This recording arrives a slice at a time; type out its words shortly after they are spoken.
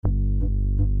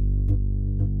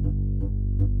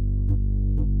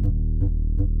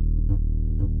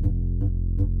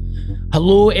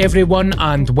Hello everyone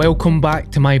and welcome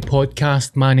back to my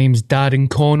podcast. My name's Darren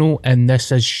Connell and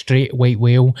this is Straight White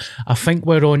Whale. I think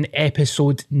we're on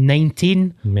episode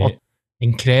 19. Mate.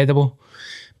 Incredible.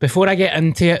 Before I get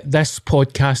into it, this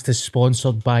podcast is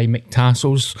sponsored by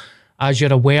McTassos. As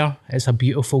you're aware, it's a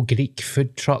beautiful Greek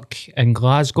food truck in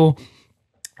Glasgow.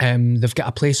 They've got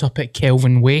a place up at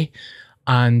Kelvin Way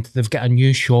and they've got a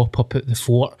new shop up at the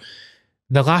Fort.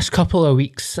 The last couple of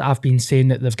weeks, I've been saying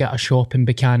that they've got a shop in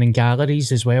Buchanan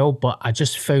Galleries as well, but I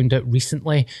just found out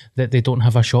recently that they don't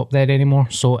have a shop there anymore.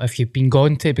 So if you've been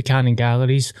going to Buchanan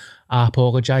Galleries, I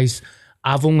apologise.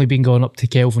 I've only been going up to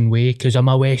Kelvin Way because I'm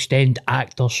a West End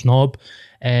actor snob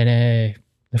in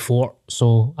the Fort.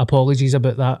 So apologies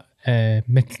about that.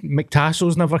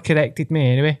 McTassos never corrected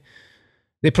me anyway.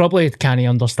 They probably can't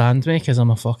understand me because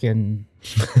I'm a fucking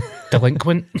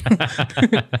delinquent.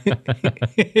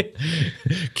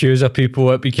 Queues of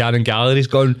people at Buchanan Galleries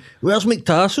going, "Where's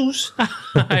McTassos?"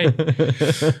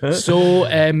 So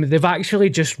they've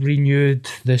actually just renewed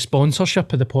the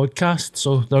sponsorship of the podcast.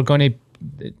 So they're going to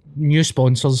new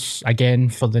sponsors again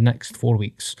for the next 4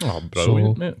 weeks. Oh,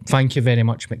 brilliant. So thank you very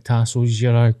much, McTassos.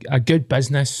 You're a good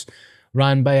business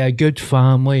ran by a good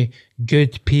family,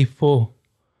 good people.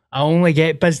 I only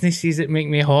get businesses that make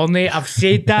me horny. I've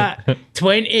said that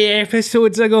 20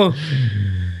 episodes ago.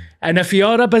 And if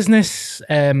you're a business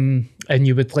and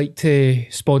you would like to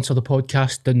sponsor the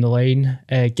podcast down the line,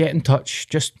 get in touch.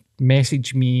 Just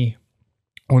message me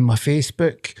on my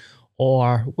Facebook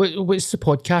or what's the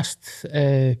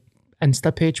podcast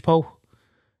Insta page, Paul?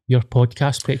 Your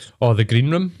podcast page? Oh, the Green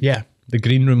Room? Yeah. The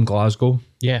Green Room Glasgow.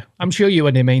 Yeah. I'm sure you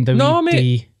wouldn't mind a DM. Not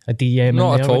in at there,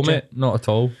 all, would you? mate. Not at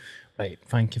all. Right,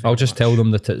 thank you very I'll just much. tell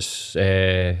them that it's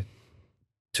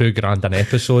 $2,000 an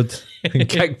episode.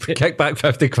 kick back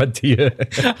 50 quid to you.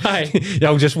 Aye. Yeah,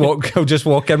 I'll just walk in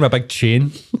with a big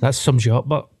chain. That sums you up,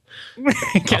 but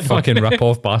A fucking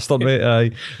rip-off bastard, mate.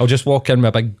 Aye. I'll just walk in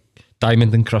with a big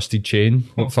diamond encrusted chain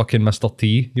like fucking Mr.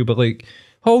 T. You'll be like,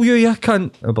 "Oh, you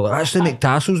cunt." I'll be like, "That's the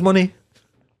McTassos money."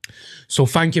 So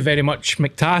thank you very much,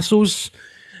 McTassos.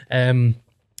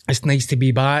 It's nice to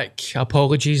be back.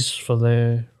 Apologies for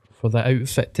the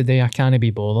outfit today. I can't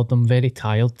be bothered. I'm very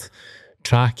tired.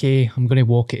 Tracky. I'm going to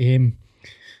walk at home.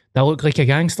 Do I look like a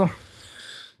gangster?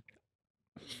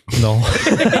 No.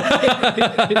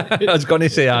 I was going to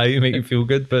say aye, make you feel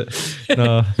good, but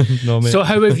no, mate. So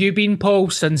how have you been,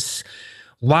 Paul, since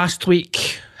last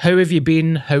week? How have you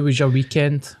been? How was your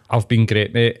weekend? I've been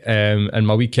great, mate. And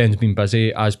my weekend's been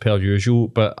busy as per usual,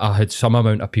 but I had some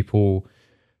amount of people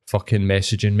fucking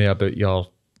messaging me about your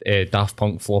Daft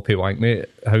Punk floppy wank, mate.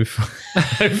 How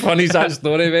funny is that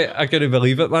story, mate? I couldn't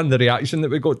believe it, man. The reaction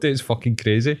that we got to is fucking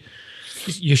crazy.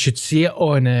 You should see it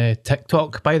on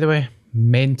TikTok, by the way.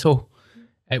 Mental.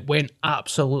 It went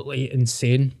absolutely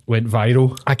insane. Went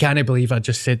viral. I can't believe I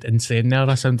just said insane there.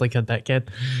 I sound like a dickhead.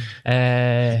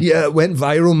 Yeah, it went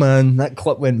viral, man. That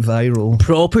clip went viral.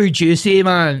 Proper juicy,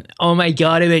 man. Oh my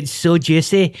God, it went so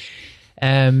juicy.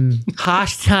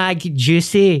 Hashtag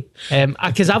juicy.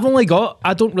 Because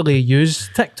I don't really use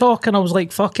TikTok, and I was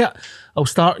like, fuck it. I'll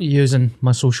start using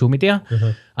my social media.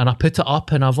 And I put it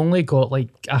up, and I've only got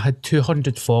I had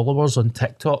 200 followers on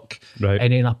TikTok. Right.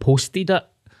 And then I posted it.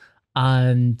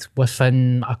 And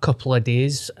within a couple of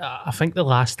days, I think the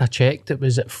last I checked, it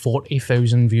was at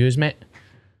 40,000 views, mate.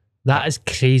 That is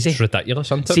crazy. It's ridiculous,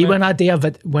 isn't it? See,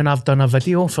 mate? when I've done a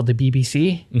video for the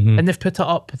BBC and they've put it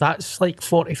up, that's like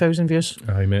 40,000 views.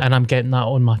 Aye, mate. And I'm getting that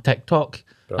on my TikTok.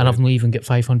 And I've not even got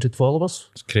 500 followers.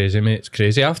 It's crazy, mate. It's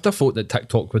crazy. I have to thought that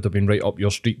TikTok would have been right up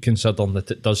your street, considering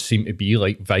that it does seem to be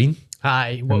like Vine.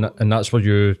 Aye. And that's where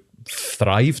you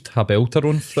thrived, a belter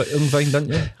on Vine,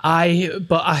 didn't you? Aye,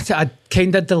 but I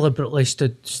kind of deliberately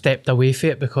stepped away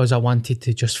from it because I wanted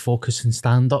to just focus on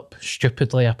stand-up.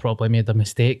 Stupidly, I probably made a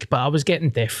mistake, but I was getting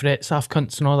death threats, half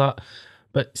cunts and all that.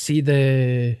 But see,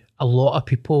 a lot of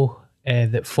people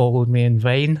that followed me in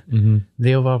Vine,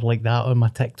 they were like that on my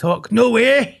TikTok. No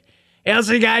way! Here's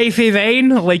a guy for Vine,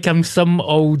 like I'm some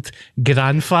old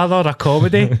grandfather of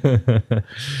comedy.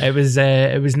 It was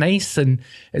nice, and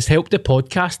it's helped the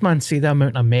podcast, man. See the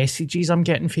amount of messages I'm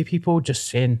getting from people just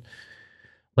saying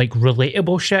like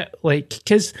relatable shit, like,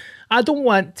 because I don't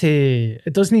want to.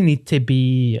 It doesn't need to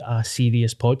be a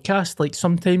serious podcast. Like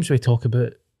sometimes we talk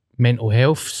about mental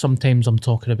health. Sometimes I'm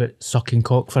talking about sucking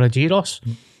cock for a gyros.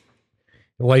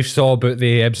 Life's all about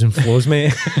the ebbs and flows,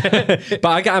 mate. But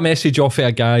I got a message off of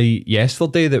a guy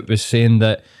yesterday that was saying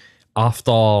that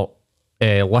after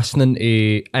listening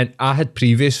to, and I had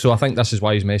previous, so I think this is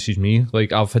why he's messaged me,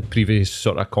 like I've had previous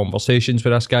sort of conversations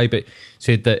with this guy, but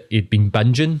said that he'd been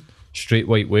binging Straight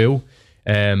White Whale,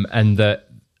 and that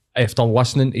after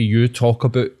listening to you talk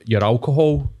about your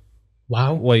alcohol.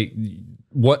 Wow. Like,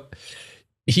 what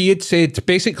he had said,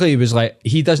 basically, he was like,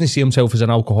 he doesn't see himself as an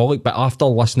alcoholic, but after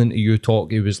listening to you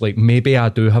talk, he was like, maybe I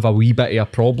do have a wee bit of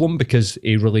a problem, because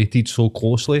he related so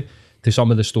closely to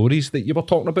some of the stories that you were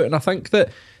talking about. And I think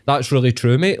that's really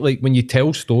true, mate. Like, when you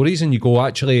tell stories and you go,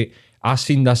 actually, I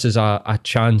seen this as a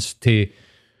chance to,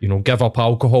 you know, give up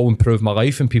alcohol, improve my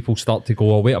life, and people start to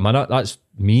go, oh, wait a minute, that's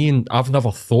me, and I've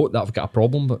never thought that I've got a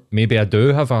problem, but maybe I do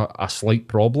have a slight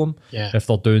problem if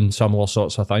they're doing similar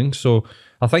sorts of things. So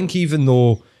I think even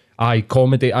though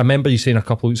comedy, I remember you saying a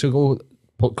couple of weeks ago,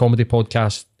 comedy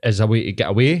podcast is a way to get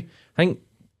away. I think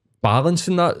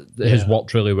balancing that has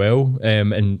worked really well,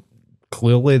 and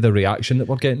clearly the reaction that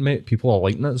we're getting, mate, people are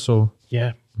liking it. So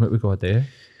yeah, what we got a day.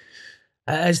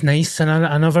 It is nice, and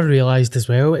I never realised as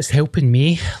well, it's helping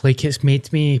me. Like, it's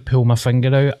made me pull my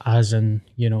finger out, as in,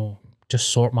 you know,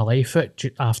 just sort my life out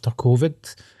after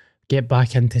COVID, get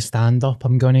back into stand-up.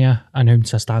 I'm going to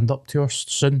announce a stand-up tour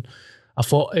soon. I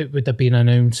thought it would have been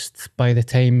announced by the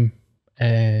time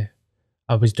I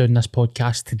was doing this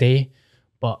podcast today,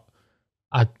 but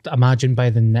I imagine by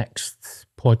the next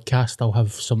podcast I'll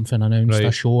have something announced,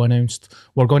 a show announced.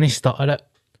 We're going to stutter it.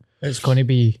 It's going to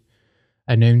be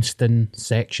announced in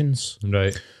sections.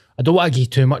 Right. I don't want to give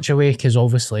too much away, because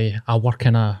obviously I work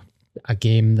in a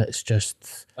game that's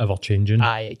just ever changing.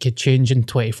 It could change in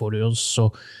 24 hours.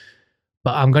 So,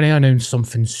 but I'm going to announce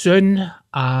something soon,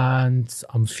 and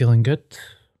I'm feeling good,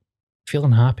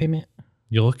 feeling happy, mate.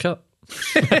 You look it.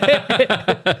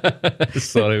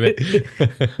 Sorry, mate.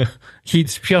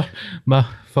 He's pure. My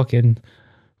fucking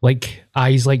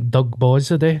eyes like Doug Boz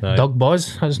today. Aye. Doug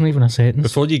Boz. That isn't even a sentence.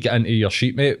 Before you get into your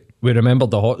sheet, mate, we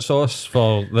remembered the hot sauce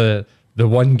for the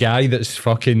one guy that's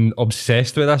fucking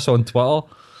obsessed with us on Twitter.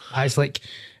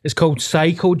 It's called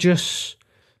Cycle Juice,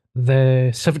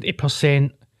 the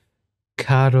 70%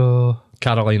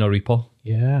 Carolina Reaper.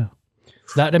 Yeah.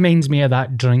 That reminds me of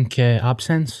that drink,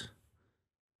 Absinthe.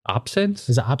 Absinthe?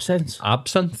 Is it absinthe?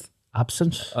 Absinthe?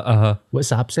 Absinthe? Uh-huh.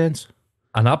 What's absinthe?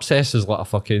 An abscess is like a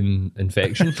fucking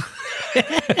infection.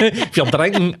 If you're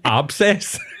drinking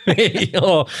abscess, mate,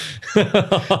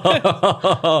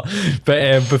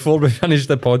 but before we finish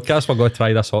the podcast, we're going to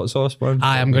try this hot sauce, man.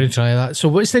 I'm going to try that. So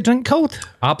what's the drink called?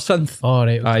 Absinthe. Oh,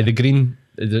 right. Okay. Aye, the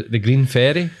green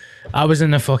fairy. I was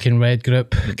in the fucking red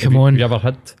group. Come on. Have you ever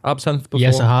had absinthe before?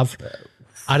 Yes, I have.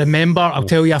 I remember, I'll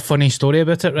tell you a funny story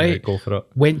about it, right? Go for it.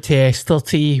 Went to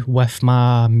Esterty with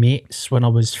my mates when I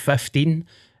was 15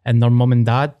 and their mum and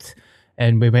dad,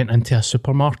 and we went into a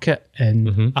supermarket,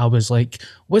 and I was like,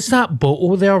 what's that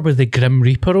bottle there with the Grim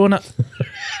Reaper on it?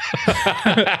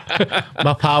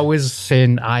 My pal was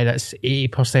saying, aye, that's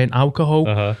 80% alcohol.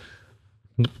 Uh-huh.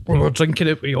 We were drinking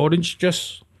it with orange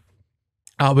juice.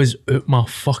 I was out my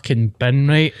fucking bin,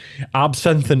 right?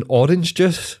 Absinthe and orange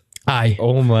juice? Aye.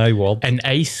 Oh my word. And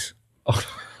ice.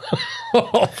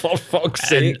 Oh, for fuck's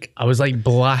sake. And I was like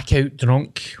blackout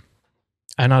drunk.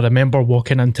 And I remember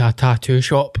walking into a tattoo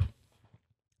shop,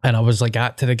 and I was like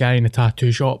to the guy in the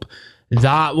tattoo shop,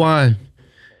 that one,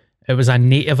 it was a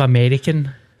Native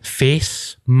American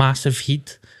face, massive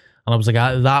head. And I was like,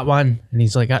 that one. And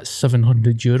he's like, that's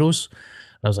 €700.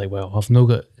 I was like, well, I've not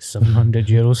got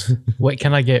 €700. What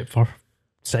can I get for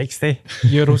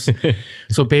 €60?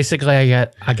 So basically I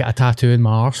get a tattoo in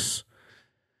my arse.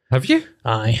 Have you?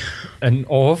 Aye. And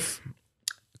of?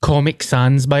 Comic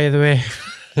Sans, by the way.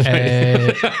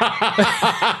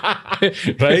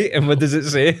 Right, and what does it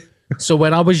say? So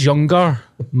when I was younger,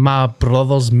 my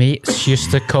brother's mates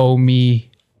used to call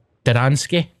me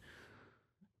Daransky.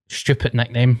 Stupid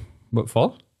nickname. What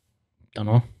for? Don't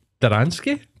know.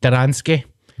 Daransky? Daransky.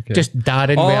 Okay. Just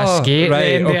Darren with a skate.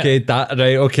 Right,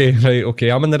 okay.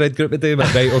 I'm in the red group today,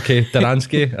 but right, okay.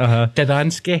 Daransky. Uh-huh.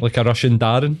 Daransky. Like a Russian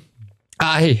Darren.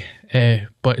 Aye,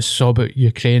 but it's all about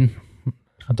Ukraine.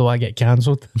 I don't want to get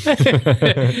cancelled.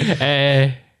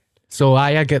 So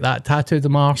I got that tattooed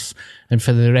in my arse, and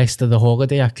for the rest of the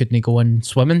holiday I couldn't go in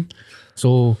swimming.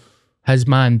 So his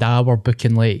man and dad were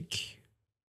booking like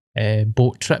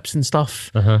boat trips and stuff,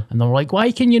 and they were like,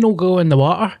 why can you not go in the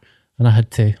water? And I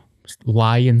had to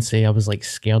lie and say I was like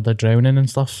scared of drowning and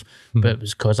stuff, but it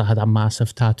was because I had a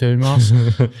massive tattoo in my arse.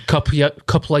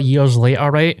 Couple of years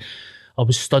later, right, I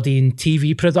was studying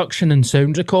TV production and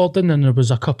sound recording, and there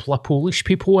was a couple of Polish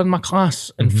people in my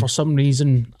class, and for some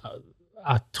reason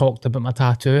I talked about my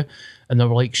tattoo, and they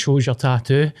were like, shows your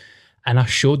tattoo, and I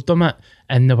showed them it,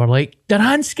 and they were like,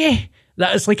 Daransky.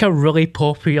 That is like a really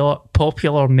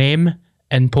popular name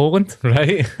in Poland.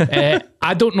 Right.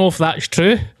 I don't know if that's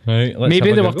true. Right.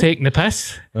 Maybe they were taking the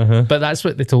piss, but that's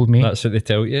what they told me. That's what they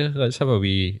tell you. Let's have a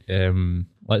wee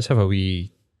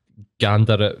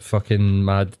gander at fucking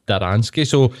Mad Daransky.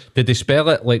 So did they spell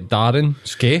it like Darren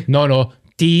Skay? No.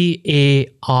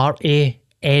 DARANSKI.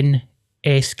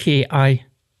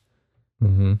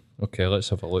 Okay, let's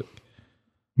have a look.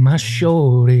 My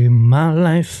shorty, my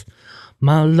life,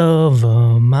 my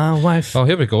lover, my wife. Oh,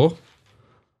 here we go.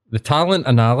 The talent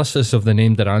analysis of the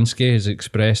name Daransky is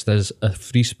expressed as a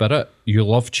free spirit. You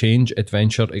love change,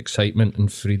 adventure, excitement,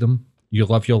 and freedom. You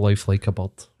live your life like a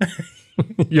bird.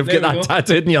 You've got that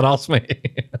tattooed in your arse,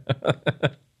 mate.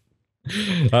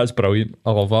 That's brilliant.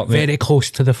 I love that, mate. Very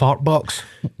close to the fart box.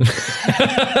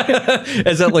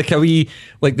 Is it like a wee,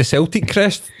 like the Celtic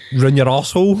crest, run your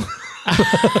arsehole?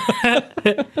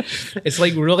 It's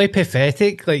like really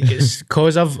pathetic. Like it's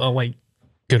because I've like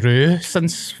grew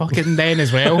since fucking then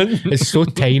as well. It's so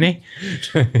tiny.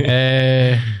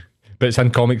 But it's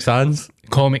in Comic Sans.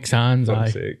 Comic Sans, aye.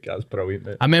 Sake, that's brilliant,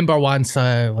 mate. I remember once,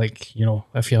 like, you know,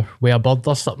 if you're with a bird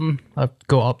or something, I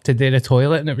got up to do the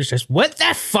toilet and it was just, what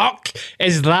the fuck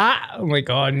is that? I'm like,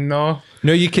 oh no.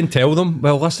 No, you can tell them,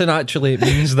 well, listen, actually, it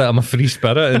means that I'm a free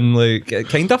spirit and like it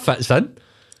kind of fits in.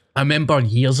 I remember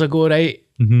years ago, right?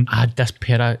 I had this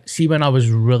pair of, see when I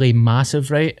was really massive,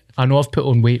 right? I know I've put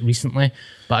on weight recently,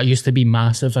 but I used to be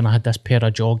massive and I had this pair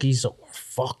of joggies that were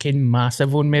fucking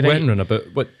massive on me, right? When and about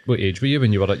what age were you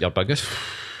when you were at your biggest?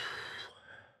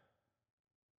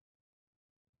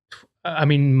 I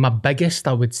mean, my biggest,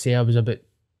 I would say I was about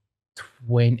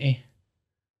 20.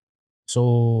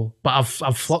 So, but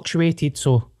I've fluctuated,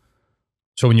 so.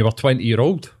 So when you were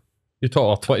 20-year-old, you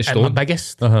thought 20 And my stone?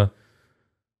 biggest. Uh-huh.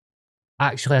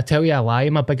 Actually, I tell you a lie,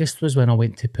 my biggest was when I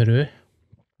went to Peru.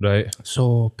 Right.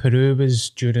 So Peru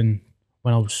was during,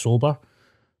 when I was sober.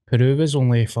 Peru was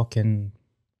only fucking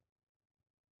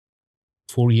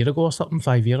 4 years ago or something,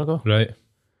 5 years ago. Right.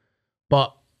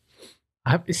 But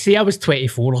I was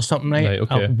 24 or something, right?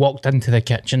 Okay. I walked into the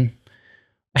kitchen.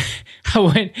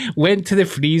 I went to the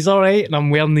freezer, right? And I'm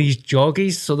wearing these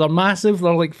joggies. So they're massive.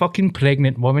 They're like fucking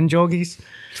pregnant woman joggies.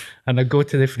 And I go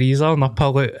to the freezer and I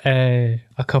pull out a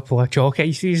couple of chalk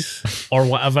ices or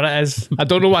whatever it is. I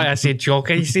don't know why I said chalk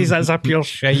ices. That's a pure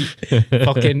shite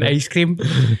fucking ice cream.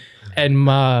 And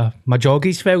my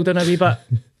joggies fell down a wee bit.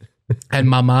 And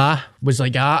my ma was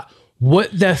like,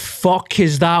 what the fuck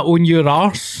is that on your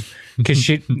arse? Because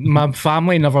my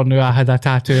family never knew I had a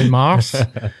tattoo in my arse.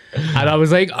 And I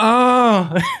was like,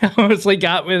 I was like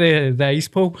at with the ice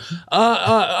pole.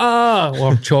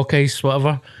 Or chalk ice,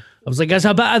 whatever. I was like, it's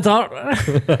a bit of dirt.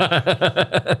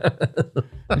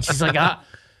 And she's like,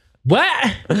 what?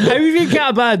 How have you got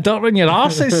a bit of dirt on your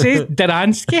arse? It says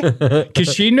Daransky.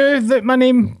 Because she knew that my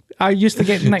name, I used to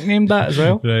get nicknamed that as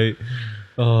well. Right.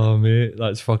 Oh, mate,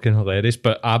 that's fucking hilarious.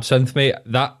 But absinthe, mate,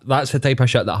 that's the type of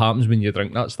shit that happens when you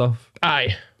drink that stuff.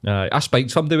 Aye. I spiked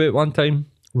somebody at one time.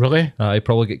 Really? I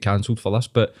probably get cancelled for this,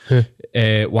 but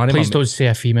Please don't say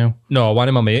a female. No, one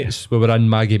of my mates, we were in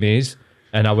Maggie Mays,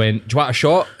 and I went, do you want a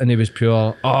shot? And he was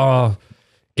pure,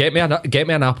 get me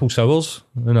an apple sours.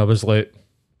 And I was like,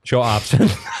 shot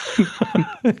absinthe.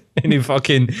 And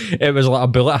it was like a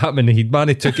bullet hit him in the head, man.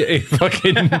 He took it, he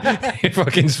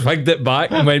fucking swigged it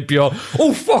back and went pure,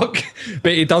 oh fuck.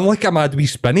 But he done like a mad wee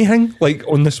spinny thing, like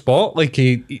on the spot. Like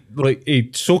he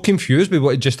so confused with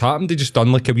what had just happened. He just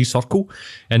done like a wee circle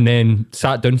and then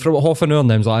sat down for about half an hour and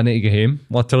then was like, I need to get home.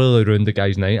 Literally ruined the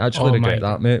guy's night. I actually regret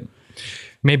that, mate.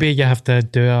 Maybe you have to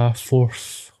do a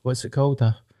fourth, what's it called?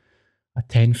 A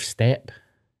 10th step.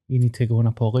 You need to go and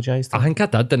apologise to him. I think I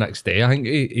did the next day. I think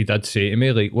he did say to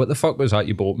me, like, what the fuck was that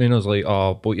you bought me? And I was like,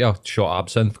 I bought you a shot of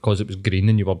absinthe because it was green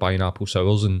and you were buying apple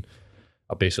sours. And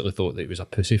I basically thought that he was a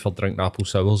pussy for drinking apple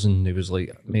sours. And he was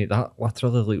like, mate, that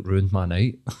literally like ruined my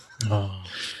night. Oh.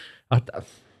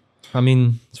 I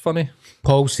mean, it's funny.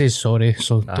 Paul says sorry,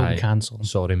 so don't cancel him.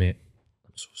 Sorry, mate.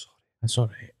 I'm so sorry. That's all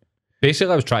right.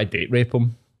 Basically, I was trying to date rape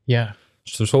him. Yeah.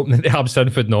 So I was hoping that the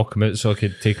absinthe would knock him out so I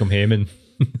could take him home and...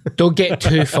 Don't get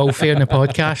too filthy on the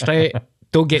podcast, right?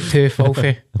 Don't get too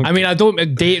filthy. I mean, I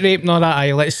don't date rape, nor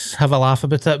that. Let's have a laugh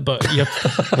about it, but you're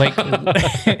like...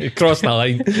 Cross the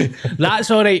line. That's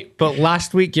all right, but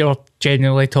last week you're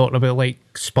genuinely talking about like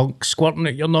spunk squirting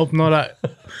at your knob, nor that.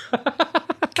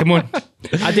 Come on.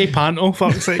 I do panto,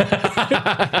 fuck's sake.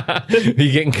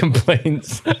 You getting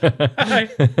complaints?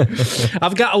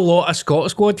 I've got a lot of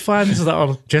Scott Squad fans that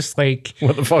are just like,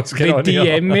 what the fuck's going on they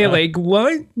here? DM me like,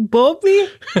 what, Bobby?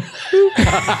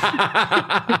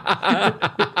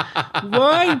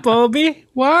 Why, Bobby?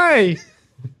 Why?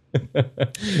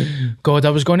 God, I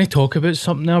was going to talk about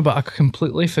something there, but I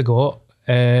completely forgot.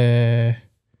 Did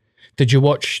you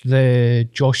watch the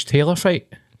Josh Taylor fight?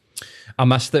 I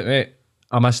missed it, mate.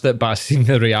 I missed it, but I seen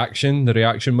the reaction. The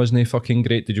reaction wasn't fucking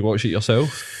great. Did you watch it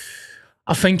yourself?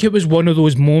 I think it was one of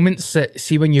those moments that,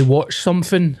 see, when you watch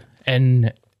something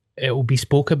and it will be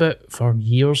spoke about for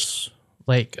years.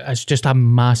 Like, it's just a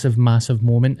massive, massive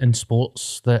moment in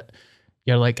sports that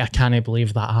you're like, I can't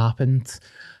believe that happened.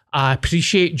 I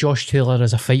appreciate Josh Taylor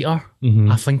as a fighter.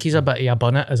 I think he's a bit of a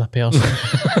bunnet as a person.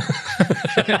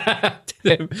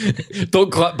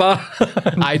 Don't clip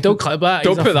that. I don't clip that.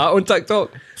 Don't put that on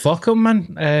TikTok. Fuck him,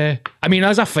 man. I mean,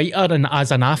 as a fighter and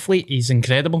as an athlete, he's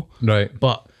incredible. Right.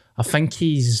 But I think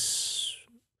he's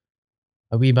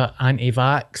a wee bit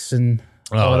anti-vax and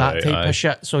all that type of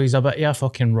shit. So he's a bit of a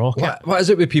fucking rocket. What is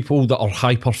it with people that are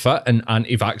hyper fit and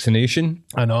anti-vaccination?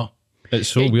 I know. It's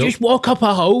so weird. Just walk up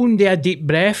a hill and do a deep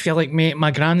breath. You're like, mate,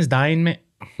 my gran's dying, mate.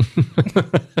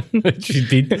 She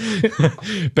did.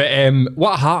 But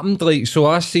what happened? Like, so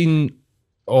I seen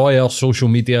all our social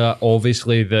media,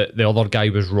 obviously, that the other guy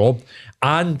was robbed,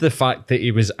 and the fact that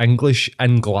he was English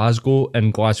in Glasgow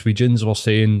and Glaswegians were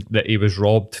saying that he was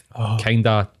robbed kind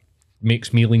of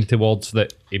makes me lean towards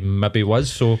that he maybe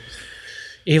was. So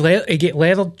he get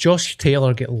leathered. Josh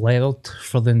Taylor get leathered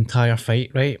for the entire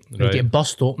fight, right? He get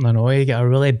bust open and all. He get a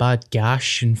really bad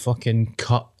gash and fucking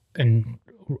cut and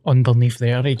underneath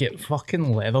there. He get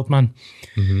fucking leathered, man.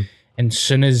 And as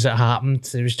soon as it happened,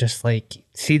 it was just like,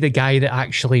 see the guy that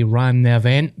actually ran the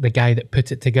event, the guy that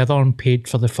put it together and paid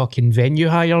for the fucking venue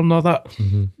hire and all that.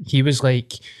 He was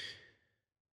like,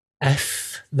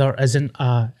 if there isn't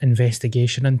a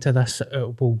investigation into this,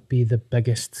 it will be the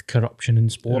biggest corruption in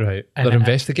sport. Right. And They're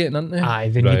investigating, aren't they? Aye,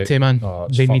 they need to, man.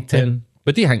 They need to.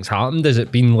 What do you think's happened? Has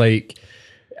it been like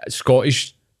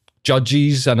Scottish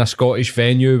judges in a Scottish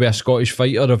venue with a Scottish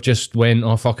fighter have just went,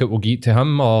 oh fuck it, we'll get to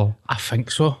him? Or I think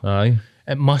so. Aye.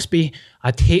 It must be.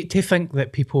 I'd hate to think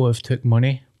that people have took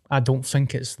money. I don't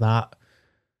think it's that.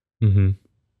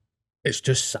 It's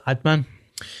just sad, man.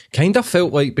 Kind of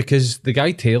felt like, because the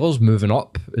guy Taylor's moving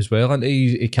up as well, and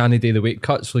he can't do the weight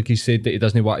cuts. Like, he said that he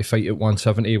doesn't want to fight at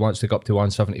 170, he wants to go up to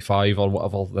 175 or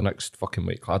whatever the next fucking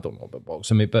weight class. I don't know about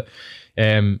boxing, mate, but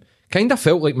kind of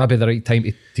felt like maybe the right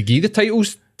time to give the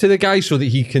titles to the guy so that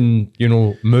he can, you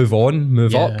know, move on,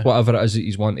 move up, whatever it is that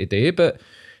he's wanting to do. But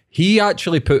he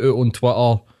actually put it on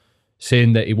Twitter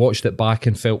saying that he watched it back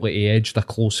and felt like he edged a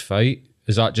close fight.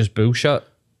 Is that just bullshit?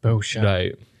 Bullshit.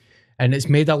 Right. And it's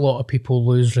made a lot of people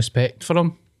lose respect for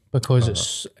him because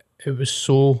it was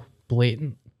so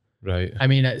blatant. Right. I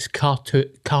mean, it's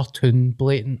cartoon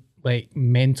blatant, like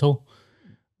mental,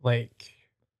 like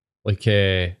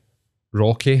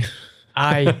Rocky.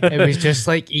 Aye, it was just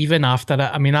like, even after it.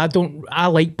 I mean, I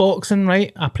like boxing,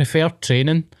 right? I prefer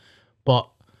training, but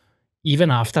even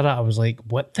after it, I was like,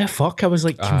 what the fuck? I was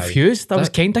like confused. I was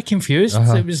kind of confused.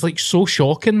 It was like so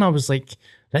shocking. I was like,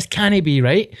 this can't be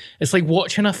right. It's like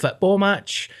watching a football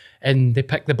match and they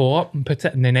pick the ball up and put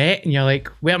it in the net and you're like,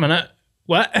 wait a minute,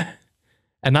 what?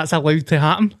 And that's allowed to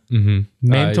happen.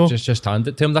 Mental. Just hand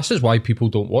it to him. This is why people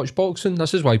don't watch boxing.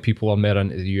 This is why people are more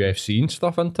into the UFC and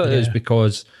stuff, isn't it? It's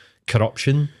because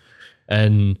corruption.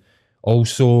 And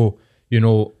also, you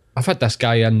know, I've had this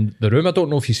guy in the room. I don't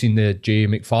know if you've seen the Jay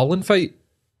McFarlane fight.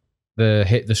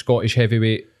 The Scottish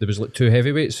heavyweight. There was like two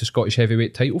heavyweights, the Scottish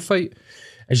heavyweight title fight.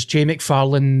 Is Jay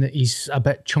McFarlane, he's a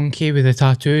bit chunky with the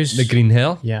tattoos. The green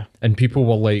hair. Yeah. And people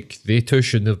were like, they two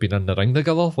shouldn't have been in the ring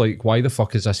together. Like, why the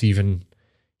fuck is this even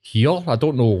here? I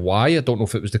don't know why. I don't know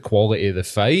if it was the quality of the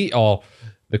fight or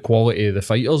the quality of the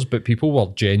fighters, but people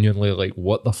were genuinely like,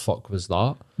 what the fuck was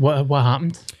that? What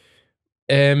happened?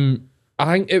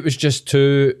 I think it was just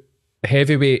two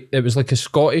heavyweight. It was like a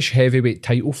Scottish heavyweight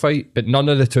title fight, but none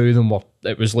of the two of them were.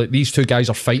 It was like these two guys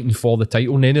are fighting for the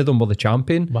title. None of them were the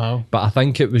champion. Wow. But I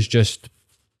think it was just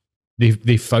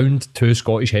they found two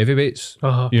Scottish heavyweights.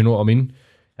 You know what I mean?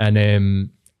 And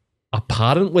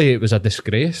apparently it was a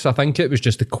disgrace. I think it was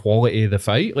just the quality of the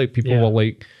fight. Like, people were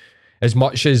like, as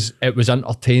much as it was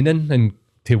entertaining and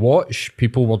to watch,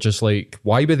 people were just like,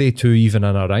 why were they two even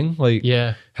in a ring? Like,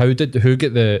 who get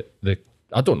the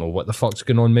I don't know what the fuck's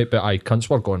going on, mate, but cunts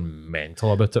were going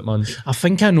mental about it, man. I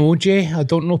think I know Jay. I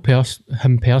don't know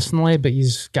him personally, but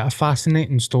he's got a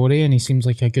fascinating story and he seems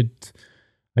like a good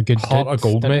heart of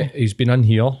gold, mate. He's been in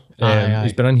here.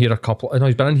 He's been in here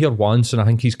he's been in here once, and I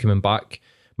think he's coming back.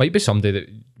 Might be somebody that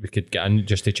we could get in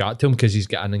just to chat to him, because he's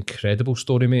got an incredible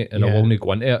story, mate, and I won't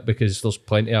go into it because there's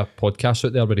plenty of podcasts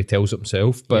out there where he tells it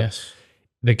himself, but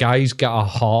the guy's got a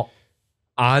heart.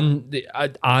 And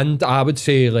I would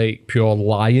say, like, pure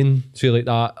lion, say like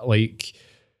that, like,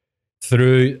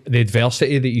 through the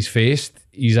adversity that he's faced.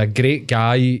 He's a great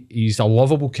guy. He's a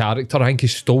lovable character. I think he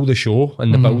stole the show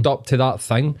and the build up to that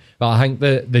thing. But I think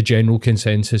the general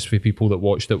consensus for people that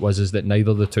watched it is that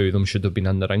neither of the two of them should have been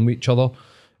in the ring with each other.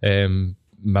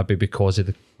 maybe because of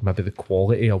the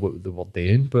quality of what they were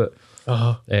doing, but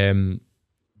that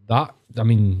I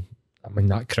mean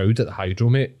that crowd at the Hydro,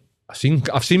 mate.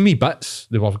 I've seen me bits.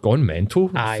 They were gone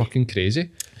mental. Aye. Fucking crazy.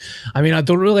 I mean, I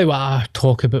don't really want to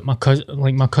talk about my cousin.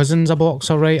 Like, my cousin's a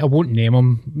boxer, right? I won't name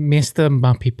him. Most of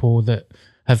my people that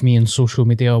have me on social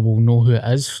media will know who it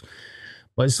is.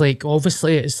 But it's like,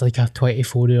 obviously, it's like a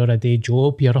 24-hour-a-day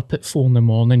job. You're up at 4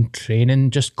 a.m.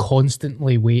 training, just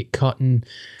constantly weight cutting.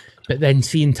 But then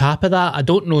seeing top of that, I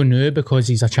don't know now because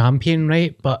he's a champion,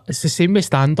 right? But it's the same with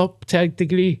stand-up to a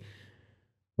degree.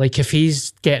 Like, if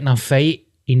he's getting a fight,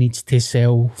 he needs to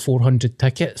sell 400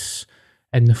 tickets,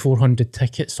 and the 400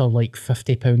 tickets are like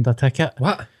 £50 a ticket.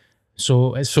 What?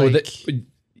 So it's So like...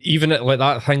 even at like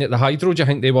that thing at the Hydro, do you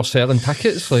think they were selling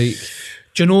tickets? Like,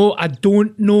 Do you know, I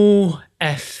don't know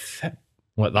if...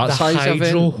 like that the size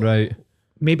Hydro, event? Right.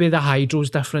 Maybe the Hydro's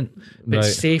different. But Right.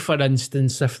 say, for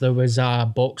instance, if there was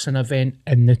a boxing event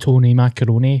in the Tony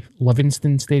Macaroni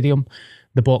Livingston Stadium,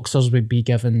 the boxers would be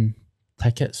given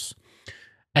tickets.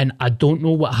 And I don't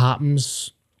know what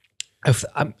happens if...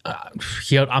 I'm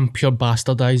pure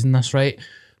bastardising this, right?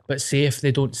 But say if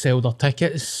they don't sell their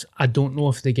tickets, I don't know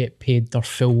if they get paid their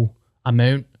full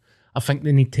amount. I think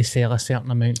they need to sell a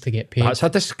certain amount to get paid. That's a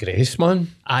disgrace, man.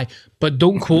 Aye, but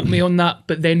don't quote me on that.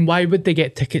 But then why would they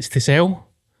get tickets to sell?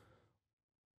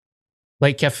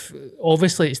 Like, if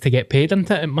obviously it's to get paid, isn't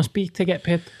it? It must be to get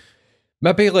paid.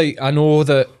 Maybe, like, I know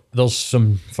that there's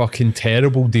some fucking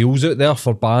terrible deals out there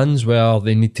for bands where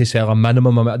they need to sell a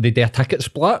minimum amount. They do a ticket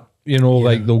split. You know,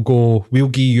 like they'll go, we'll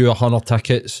give you 100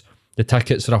 tickets. The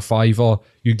tickets are a £5.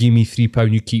 You give me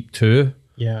 £3, you keep 2.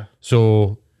 Yeah.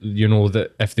 So, you know,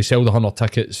 that if they sell the 100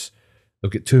 tickets, they'll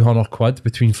get 200 quid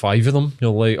between 5 of them.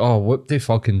 You're like, oh, what do they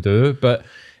fucking do? But,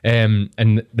 and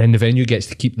then the venue gets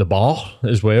to keep the bar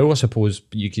as well. I suppose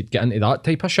you could get into that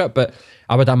type of shit. But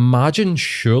I would imagine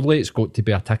surely it's got to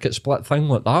be a ticket split thing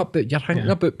like that. But you're thinking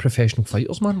about professional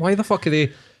fighters, man. Why the fuck are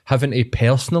they having to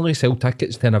personally sell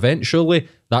tickets to an event? Surely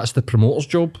that's the promoter's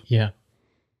job. Yeah.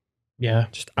 Yeah.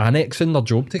 Just annexing their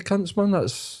job to cunts, man.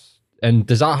 And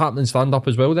does that happen in stand-up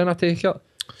as well then, I take it?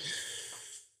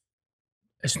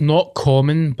 It's not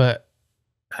common, but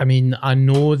I mean, I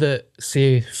know that,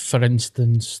 say, for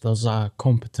instance, there's a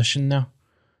competition there.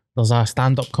 There's a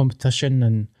stand-up competition,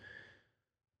 and,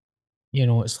 you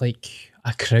know, it's like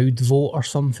a crowd vote or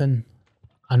something.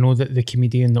 I know that the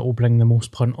comedian that will bring the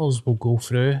most punters will go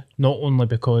through, not only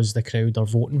because the crowd are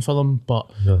voting for them, but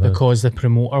because the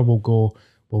promoter will go,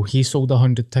 well, he sold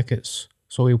 100 tickets,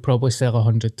 so he'll probably sell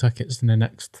 100 tickets in the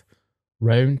next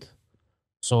round.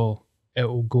 So it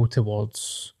will go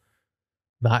towards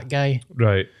that guy.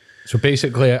 Right. So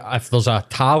basically, if there's a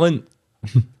talent,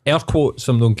 air quotes,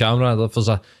 I'm on camera, if there's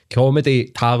a comedy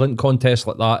talent contest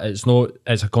like that,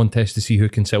 it's a contest to see who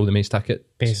can sell the most tickets.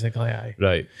 Basically, aye.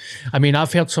 Right. I mean,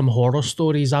 I've heard some horror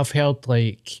stories. I've heard,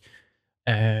 like,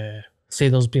 say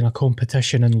there's been a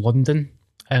competition in London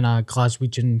and a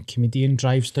Glaswegian comedian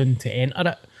drives down to enter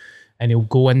it, and he'll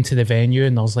go into the venue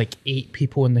and there's like 8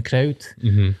 people in the crowd.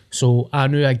 Mm-hmm. So I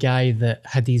knew a guy that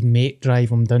had his mate drive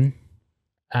him down,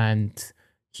 and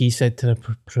he said to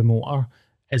the promoter,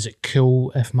 is it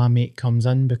cool if my mate comes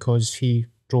in because he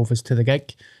drove us to the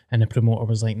gig? And the promoter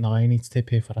was like, no, he needs to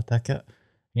pay for a ticket. And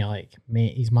you're like,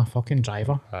 mate, he's my fucking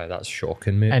driver. Aye, that's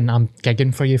shocking, mate. And I'm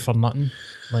gigging for you for nothing.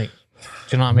 Like, do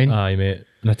you know what I mean? Aye, mate.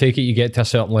 And I take it you get to a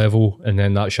certain level and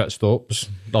then that shit stops.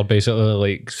 They're basically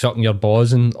like sucking your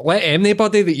balls and let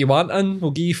anybody that you want in.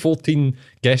 We'll give you 14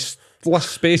 guest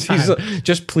list spaces.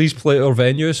 Just please play at our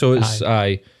venue. So it's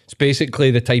it's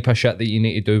basically the type of shit that you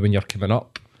need to do when you're coming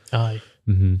up. Aye.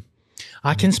 Mm-hmm.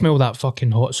 I can smell that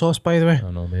fucking hot sauce, by the way. I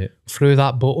know, mate. Through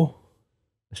that bottle.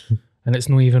 And it's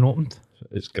not even opened.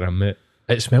 It's grim, mate.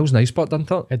 It smells nice, but doesn't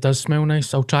it? It does smell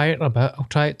nice. I'll try it in a bit. I'll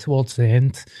try it towards the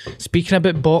end. Speaking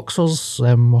about boxers,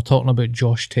 we're talking about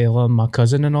Josh Taylor and my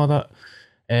cousin and all that.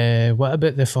 What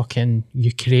about the fucking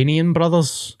Ukrainian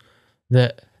brothers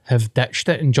that have ditched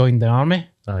it and joined the army?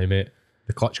 Aye, mate.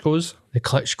 The Klitschko's. The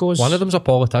Klitschko's. One of them's a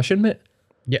politician, mate.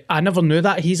 Yeah, I never knew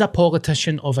that. He's a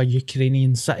politician of a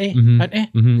Ukrainian city, isn't he?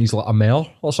 Mm-hmm. He's like a mayor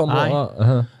or something like that.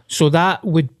 Uh-huh. So that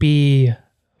would be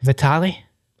Vitaly?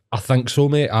 I think so,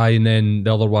 mate. Aye, and then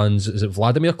the other ones, is it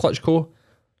Vladimir Klitschko?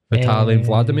 Vitaly and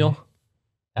Vladimir?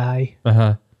 Aye.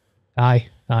 Uh-huh. Aye.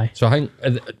 So I think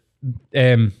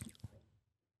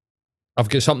I've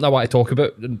got something I want to talk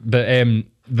about,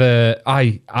 but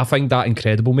I find that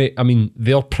incredible, mate. I mean,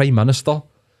 their Prime Minister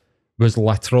was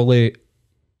literally,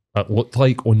 it looked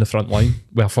like, on the front line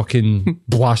with a fucking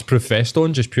blast-proof vest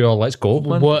on, just pure, let's go,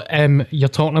 man. What, you're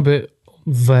talking about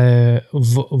Volo,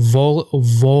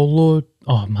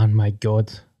 oh man, my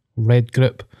God. red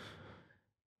group.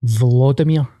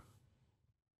 Vladimir.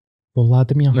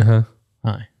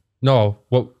 Aye. No,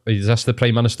 what is this? The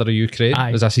Prime Minister of Ukraine?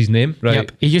 Aye. Is this his name? Right.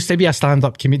 Yep. He used to be a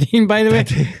stand-up comedian, by the way.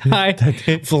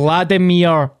 Aye.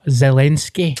 Vladimir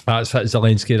Zelensky. That's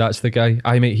Zelensky. That's the guy.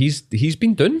 I mean, he's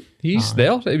been done. He's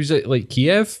there. He was at like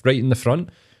Kiev, right in the front.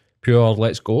 Pure,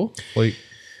 let's go. Like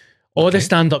all the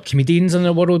stand-up comedians in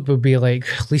the world would be like,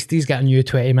 at least he's getting you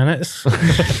 20 minutes.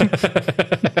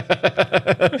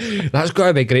 That's got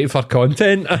to be great for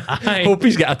content. Aye. Hope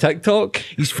he's got a TikTok.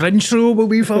 His French show will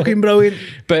be fucking brilliant.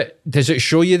 But does it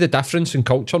show you the difference in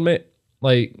culture, mate?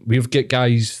 Like, we've got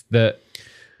guys that,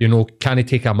 you know, can't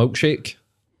take a milkshake.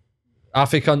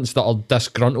 Africans that are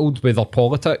disgruntled with their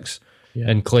politics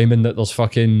and claiming that there's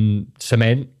fucking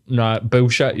cement and that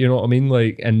bullshit, you know what I mean?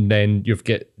 Like, and then you've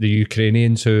got the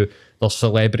Ukrainians who they're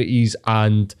celebrities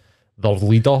and their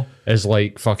leader is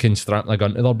like fucking strapping a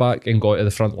gun to their back and go to the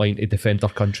front line to defend their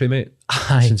country, mate.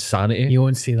 Aye. It's insanity. You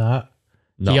won't see that.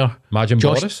 No. Here, Imagine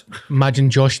Boris. Imagine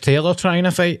Josh Taylor trying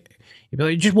to fight. You'd be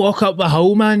like, just walk up the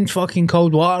hill, man. Fucking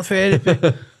cold water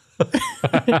therapy.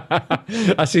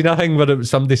 I seen a thing where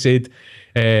somebody said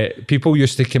people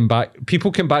came back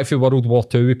from World War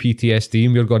II with PTSD,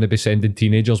 and we're going to be sending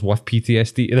teenagers with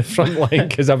PTSD to the front line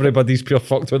because everybody's pure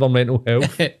fucked with their mental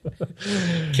health.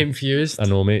 Confused. I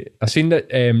know, mate. I seen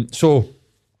that. So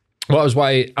what was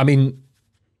why? I mean,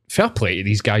 fair play to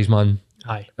these guys, man.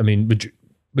 Aye. I mean,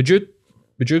 would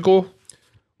you go?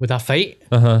 Would I fight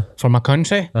for my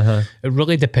country? It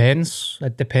really depends.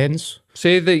 It depends.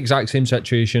 Say the exact same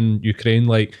situation, Ukraine,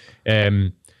 like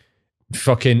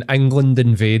fucking England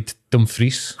invade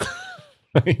Dumfries.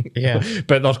 Yeah.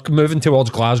 But they're moving towards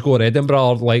Glasgow or Edinburgh,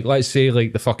 or like, let's say,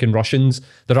 like the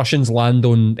Russians land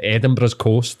on Edinburgh's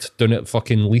coast down at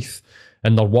fucking Leith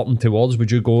and they're walking towards,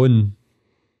 would you go? And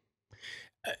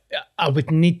I would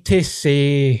need to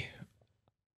say,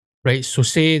 right, so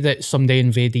say that somebody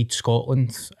invaded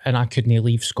Scotland and I couldn't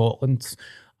leave Scotland,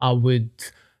 I would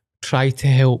try to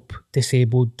help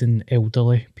disabled and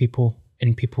elderly people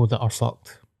and people that are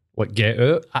fucked. what, get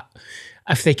out?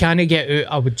 If they can't get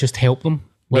out, I would just help them.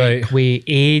 Like, Right. we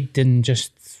aid and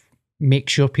just make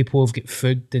sure people have got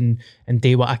food and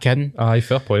do what I can. Aye,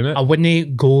 fair play, mate. I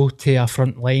wouldn't go to a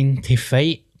front line to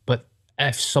fight, but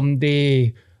if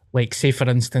somebody, like, say for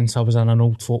instance, I was in an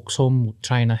old folks home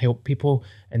trying to help people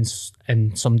and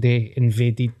somebody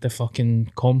invaded the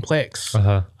fucking complex,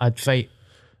 I'd fight.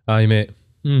 Aye, mate.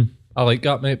 I like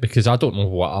that, mate, because I don't know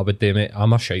what I would do, mate.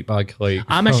 I'm a shite bag. Like,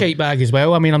 I'm a shite bag as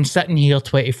well. I mean, I'm sitting here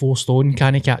 24 stone,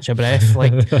 can't catch a breath.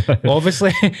 Like,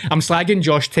 obviously, I'm slagging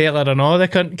Josh Taylor and all. The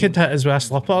cunt could hit us with a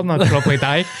slipper and I'd probably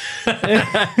die.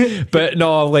 But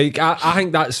no, like, I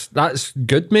think that's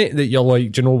good, mate, that you're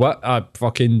like, do you know what? I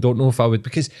fucking don't know if I would,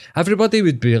 because everybody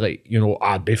would be like, you know,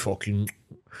 I'd be fucking,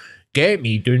 get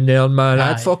me down there, man.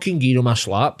 Aye. I'd fucking give them a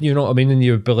slap, you know what I mean? And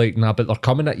you would be like, nah, but they're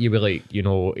coming at you with, like, you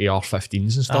know,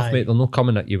 AR-15s and stuff, Aye. mate. They're not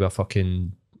coming at you with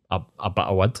fucking a bit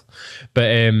of wood. But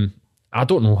I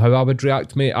don't know how I would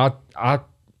react, mate. I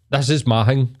this is my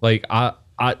thing. Like, I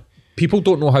people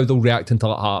don't know how they'll react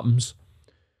until it happens.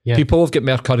 Yeah. People have got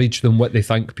more courage than what they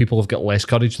think. People have got less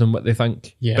courage than what they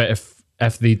think. Yeah. But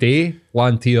if they do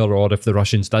land here, or if the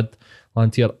Russians did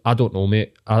land here, I don't know,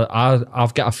 mate.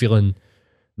 I've got a feeling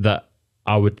that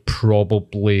I would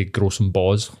probably grow some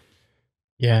balls.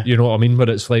 Yeah. You know what I mean? Where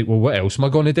it's like, well, what else am I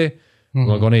going to do?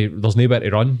 Am I going to? There's nowhere to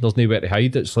run. There's nowhere to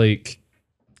hide. It's like,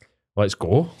 let's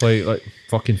go. Like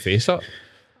fucking face it.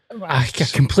 I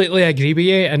completely agree with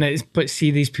you, and but see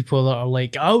these people that are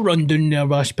like, I'll run down there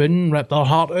with a spoon, rip their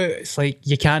heart out. It's like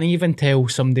you can't even tell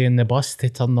somebody in the bus to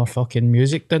turn their fucking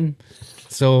music down.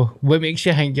 So what makes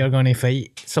you think you're going to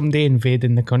fight somebody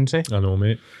invading the country? I know,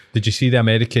 mate. Did you see the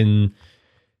American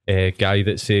guy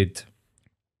that said,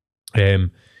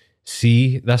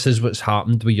 see, this is what's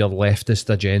happened with your leftist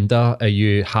agenda. Are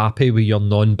you happy with your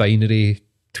non-binary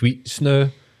tweets now?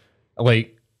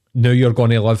 Like, now you're going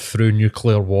to live through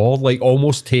nuclear war. Like,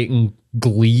 almost taking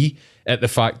glee at the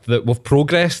fact that we've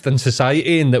progressed in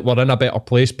society and that we're in a better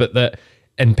place, but that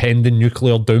impending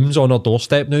nuclear doom's on our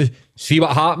doorstep now. See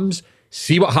what happens?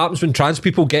 See what happens when trans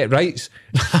people get rights?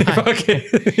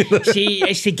 See,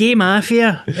 it's the gay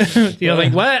mafia. You're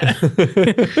like, what?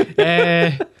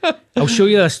 I'll show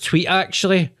you this tweet,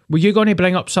 actually. Were you going to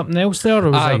bring up something else there, or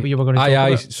was that what you were going to talk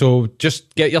about? So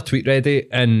just get your tweet ready.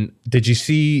 And did you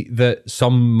see that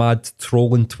some mad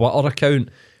trolling Twitter account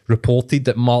reported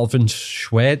that Marvin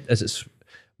Schwed,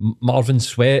 Marvin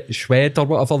Schwed or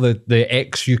whatever, the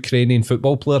ex-Ukrainian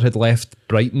football player, had left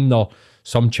Brighton or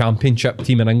some championship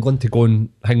team in England to go and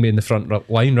hang me in the front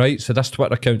line, right? So this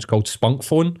Twitter account's called Spunk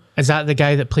Phone. Is that the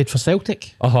guy that played for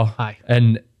Celtic? Uh-huh. Aye.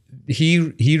 And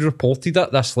he reported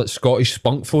it, this like Scottish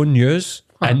spunk phone news,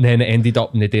 and then it ended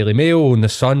up in the Daily Mail and the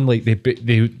Sun. Like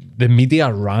the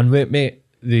media ran with it, mate.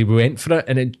 They went for it,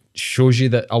 and it shows you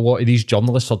that a lot of these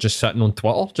journalists are just sitting on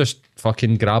Twitter, just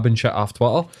fucking grabbing shit off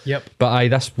Twitter. Yep. But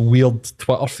this weird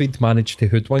Twitter feed managed to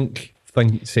hoodwink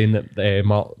thing, saying that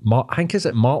I think is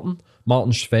it Martin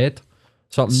Sved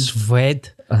something. Sved.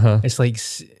 It's like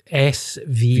SVED.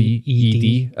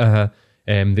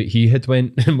 That he had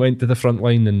went to the front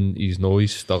line, and he's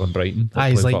still in Brighton.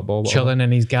 He's like football, chilling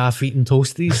in his gaff eating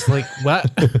toasties. Like,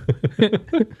 what?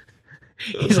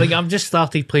 He's like, I've just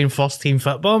started playing first team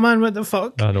football, man. What the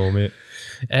fuck? I know, mate.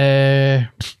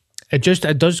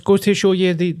 It does go to show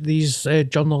you these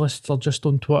journalists are just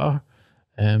on Twitter.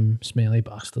 Smelly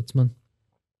bastards, man.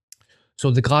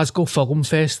 So the Glasgow Film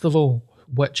Festival,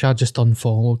 which I just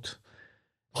unfollowed.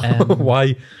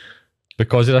 Why?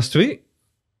 Because of this tweet?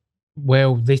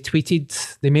 Well, they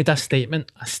made a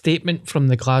statement from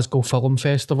the Glasgow Film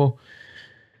Festival.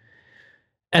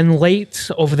 In light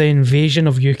of the invasion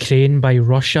of Ukraine by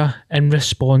Russia, in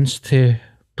response to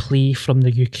plea from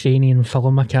the Ukrainian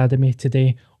Film Academy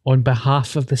today, on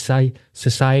behalf of the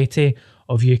Society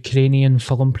of Ukrainian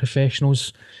Film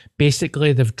Professionals,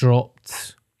 basically they've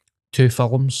dropped 2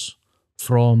 films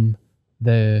from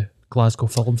the Glasgow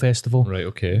Film Festival. Right,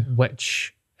 okay.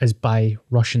 Which is by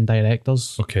Russian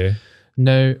directors. Okay.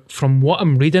 Now, from what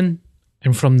I'm reading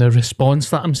and from the response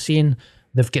that I'm seeing,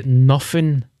 they've got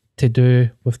nothing to do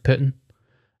with Putin,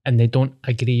 and they don't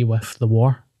agree with the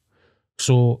war.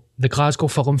 So the Glasgow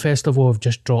Film Festival have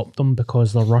just dropped them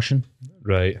because they're Russian.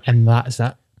 Right. And that's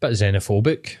it. Bit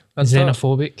xenophobic.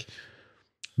 Xenophobic.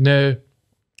 Now,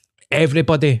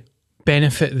 everybody,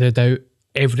 benefit of the doubt,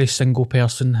 every single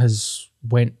person has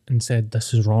went and said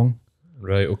this is wrong.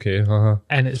 Right, okay.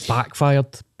 And it's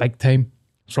backfired big time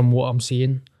from what I'm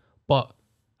seeing. But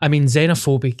I mean,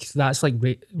 xenophobic, that's like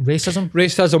racism.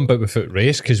 Racism, but without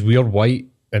race, because we're white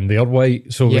and they're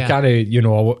white. So we kind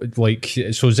of, like,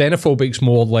 so xenophobic's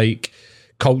more like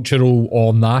cultural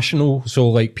or national. So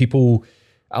like people,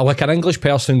 like an English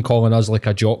person calling us like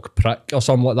a jock prick or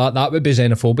something like that would be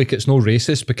xenophobic. It's no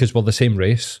racist because we're the same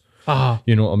race.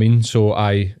 You know what I mean? So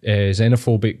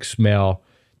xenophobic's more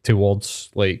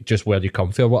towards like just where you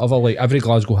come from or whatever. Like every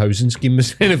Glasgow housing scheme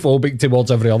is xenophobic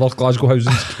towards every other Glasgow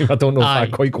housing scheme. I don't know if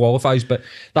that quite qualifies, but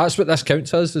that's what this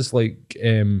counts as. Is like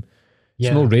it's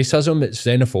no racism, it's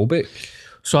xenophobic.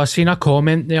 So I seen a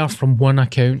comment there from one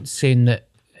account saying that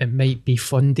it might be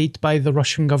funded by the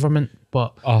Russian government,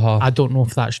 but I don't know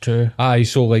if that's true.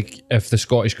 So like if the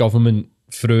Scottish government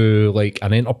through like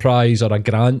an enterprise or a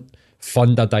grant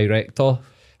fund a director,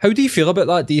 how do you feel about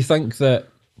that? Do you think that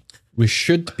we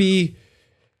should be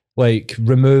like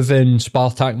removing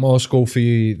Spartak Moscow for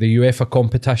the UEFA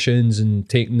competitions and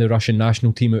taking the Russian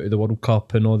national team out of the World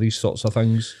Cup and all these sorts of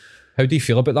things? How do you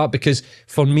feel about that? Because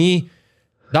for me,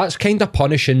 that's kind of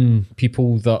punishing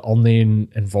people that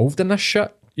aren't involved in this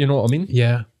shit. You know what I mean?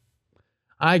 Yeah.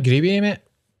 I agree with you, mate.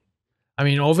 I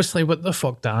mean, obviously, what the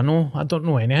fuck do I know? I don't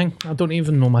know anything. I don't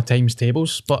even know my times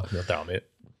tables. But you're damn it.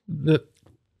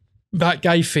 That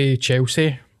guy for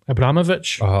Chelsea,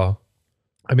 Abramovich,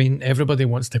 I mean, everybody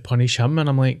wants to punish him, and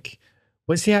I'm like,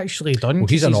 what's he actually done? Well,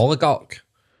 he's an oligarch.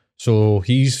 So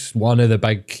he's one of the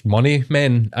big money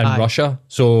men in Russia.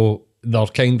 So they're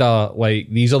kind of like,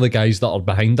 these are the guys that are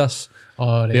behind us.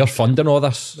 Right. They're funding all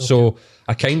this. Okay. So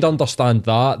I kind of understand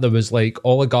that. There was like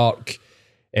oligarch,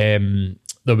 there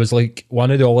was like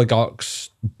one of the oligarchs'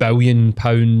 £1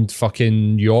 billion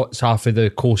fucking yachts half of the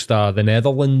coast of the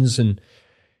Netherlands, and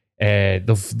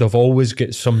they've always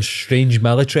got some strange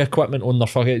military equipment on their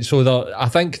fucking. So I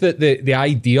think that the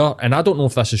idea, and I don't know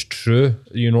if this is true,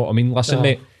 you know what I mean? Listen,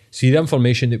 mate, see the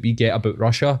information that we get about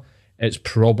Russia, it's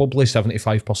probably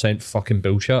 75% fucking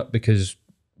bullshit because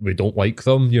we don't like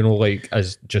them, you know, like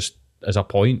as a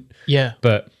point. Yeah.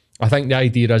 But I think the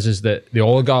idea is that the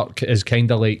oligarch is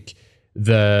kind of like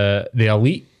the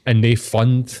elite, and they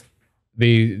fund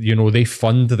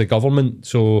the government.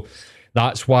 So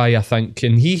that's why I think,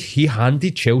 and he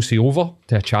handed Chelsea over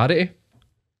to a charity.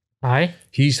 Aye.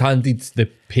 He's handed the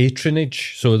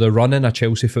patronage, so they're running a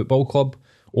Chelsea football club,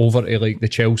 over to like the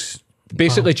Chelsea,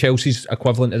 basically Chelsea's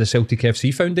equivalent to the Celtic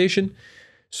FC Foundation.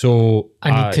 So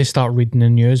I need to start reading the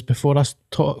news before I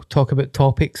talk about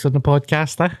topics on the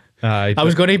podcast. I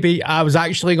was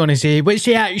actually going to say, what's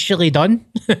he actually done?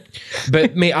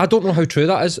 But mate, I don't know how true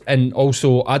that is, and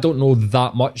also I don't know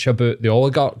that much about the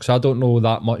oligarchs. I don't know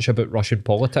that much about Russian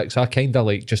politics. I kind of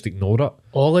like just ignore it.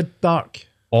 Oligarch.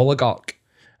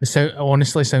 It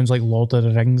honestly sounds like Lord of the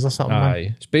Rings or something.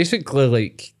 Aye, it's basically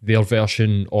like their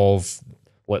version of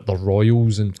like the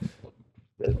royals, and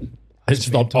It's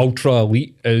the ultra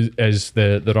elite is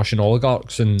the Russian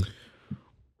oligarchs, and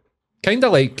kind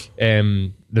of like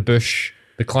the Bush,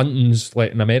 the Clintons,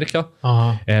 like in America.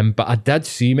 But I did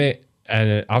see, mate,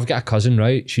 and I've got a cousin,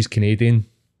 right? She's Canadian,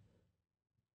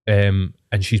 and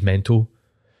she's mental.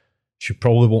 She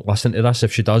probably won't listen to this.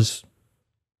 If she does,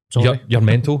 you're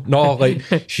mental. No, like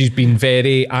she's been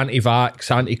very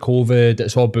anti-vax, anti-COVID.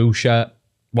 It's all bullshit,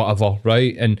 whatever,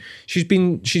 right? And she's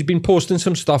been posting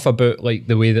some stuff about like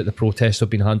the way that the protests have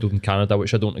been handled in Canada,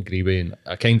 which I don't agree with. And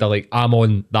I kind of like, I'm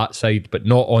on that side, but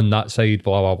not on that side,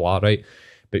 blah blah blah, right?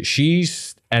 But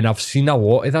and I've seen a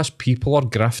lot of this. People are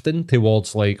grifting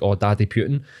towards like, oh, Daddy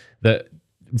Putin, that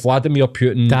Vladimir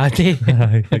Putin, Daddy,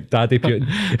 like Daddy Putin.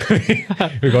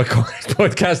 We're going to call this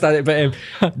podcast Daddy, but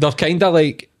they're kind of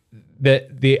like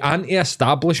the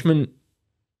anti-establishment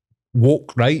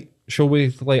woke right. Shall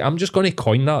we? Like, I'm just going to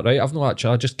coin that, right? I've not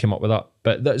actually. I just came up with that,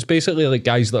 but that's basically like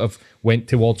guys that have went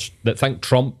towards that think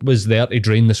Trump was there to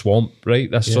drain the swamp, right?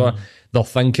 This sort of, they're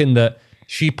thinking that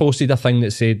she posted a thing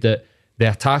that said that the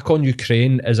attack on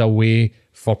Ukraine is a way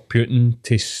for Putin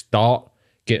to start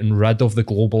getting rid of the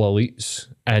global elites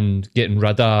and getting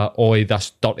rid of all of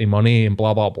this dirty money and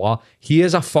blah, blah, blah. He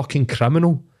is a fucking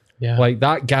criminal. Yeah. Like,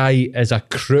 that guy is a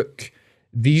crook.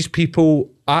 These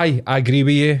people, I agree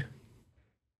with you.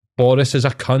 Boris is a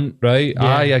cunt, right?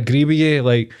 Yeah. I agree with you.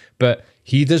 Like, but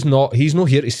he's not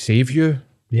here to save you.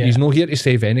 Yeah. He's not here to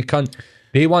save any cunt.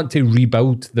 They want to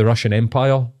rebuild the Russian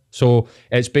Empire. So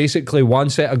it's basically one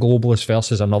set of globalists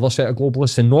versus another set of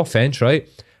globalists. And no offense, right?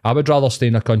 I would rather stay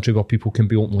in a country where people can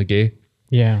be openly gay.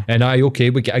 Yeah. And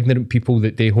we get ignorant people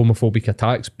that do homophobic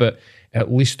attacks, but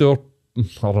at least are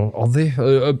they?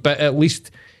 But at least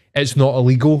it's not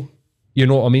illegal. You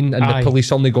know what I mean? And the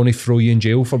police aren't going to throw you in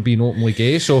jail for being openly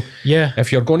gay. So yeah, if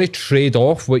you're going to trade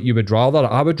off what you would rather,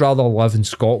 I would rather live in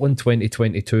Scotland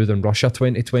 2022 than Russia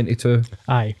 2022.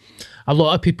 Aye. A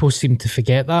lot of people seem to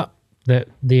forget that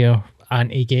they're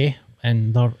anti-gay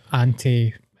and they're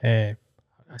anti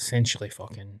essentially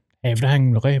fucking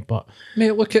everything, really. But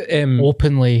mate, look at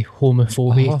openly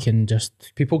homophobic and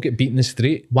just people get beaten in the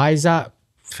street. Why is that?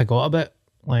 Forgot about.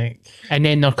 Like, and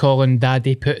then they're calling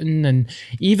Daddy Putin, and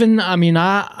even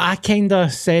I kind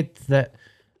of said that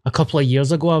a couple of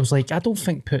years ago. I was like, I don't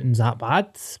think Putin's that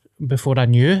bad before I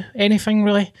knew anything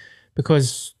really,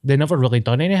 because they never really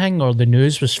done anything or the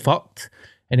news was fucked.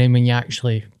 And then when you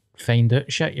actually find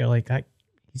out shit, you're like, that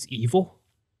he's evil.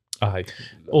 Aye,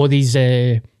 all these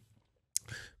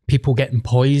people getting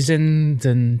poisoned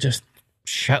and just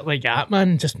shit like that,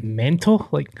 man, just mental,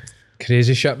 like.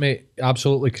 Crazy shit, mate.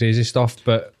 Absolutely crazy stuff.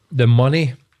 But the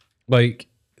money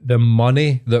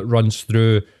that runs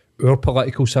through our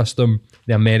political system,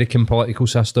 the American political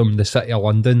system, the City of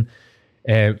London,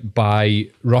 by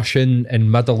Russian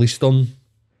and Middle Eastern,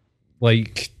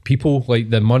 like people,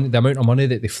 like the amount of money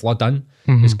that they flood in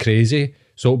is crazy.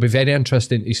 So it'll be very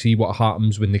interesting to see what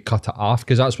happens when they cut it off,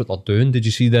 because that's what they're doing. Did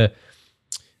you see the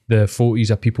photos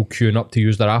of people queuing up to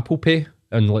use their Apple Pay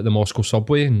and like the Moscow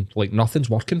subway, and like nothing's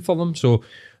working for them? So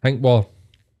I think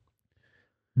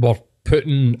we're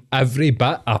putting every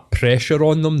bit of pressure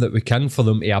on them that we can for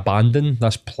them to abandon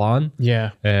this plan.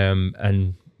 Yeah.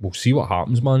 And we'll see what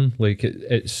happens, man. Like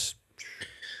it's.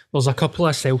 There's a couple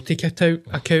of Celtic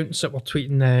accounts that were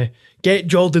tweeting, get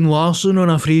Jordan Larsson on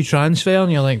a free transfer,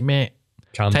 and you're like, mate,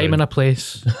 time and a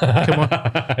place. Come on.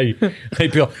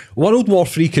 Like, World War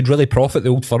III could really profit the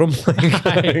old firm.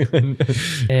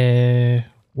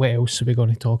 What else are we going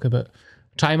to talk about?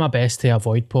 Try my best to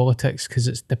avoid politics because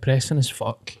it's depressing as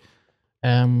fuck.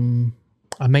 I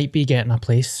might be getting a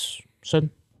place soon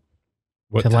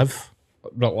to live.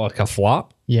 Like a flat?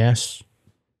 Yes.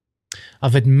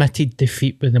 I've admitted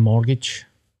defeat with the mortgage.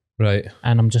 Right.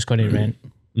 And I'm just going to rent.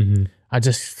 Mm-hmm.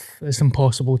 It's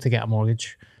impossible to get a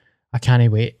mortgage. I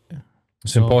can't wait.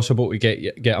 It's impossible to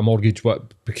get a mortgage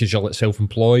because you're like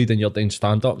self-employed and you're doing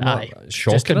stand-up. It's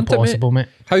shocking, just impossible, isn't it, mate.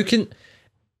 How can...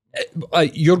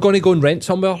 you're going to go and rent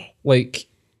somewhere? Like,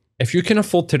 if you can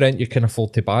afford to rent, you can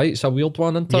afford to buy. It's a weird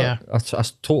one, isn't it? Yeah. It's a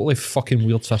totally fucking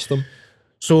weird system.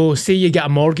 So, say you get a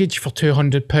mortgage for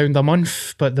 £200 a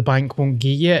month, but the bank won't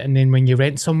give you it, and then when you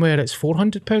rent somewhere, it's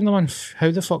 £400 a month. How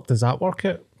the fuck does that work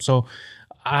out? So,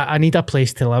 I need a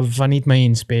place to live. I need my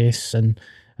own space, and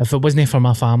if it wasn't for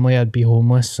my family, I'd be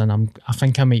homeless, and I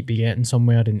think I might be getting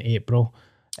somewhere in April.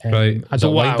 Right. Is it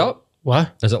lined up?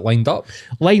 What? Is it lined up?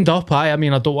 Lined up, aye. I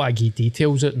mean, I don't want to give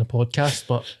details out in the podcast,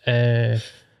 but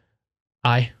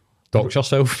aye. Dox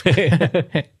yourself.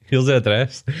 Here's the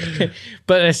address.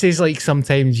 But it says, like,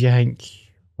 sometimes you think,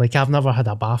 like, I've never had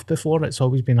a bath before. It's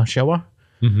always been a shower.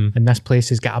 Mm-hmm. And this place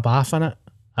has got a bath in it.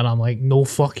 And I'm like, no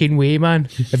fucking way, man.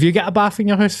 Have you got a bath in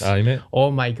your house? Aye, mate.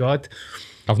 Oh my God.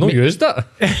 I've not used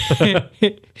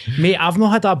it. Mate, I've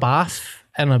not had a bath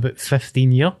in about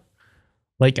 15 years.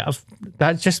 Like,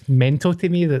 that's just mental to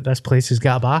me that this place has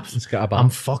got a bath. It's got a bath. I'm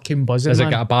fucking buzzing, Has man.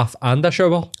 it got a bath and a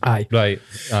shower? Aye. Right,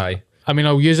 aye. I mean,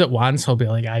 I'll use it once. I'll be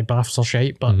like, aye, baths are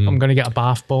shite, but I'm going to get a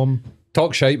bath bomb.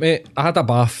 Talk shite, mate. I had a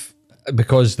bath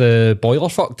because the boiler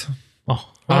fucked. Oh,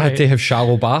 I had to have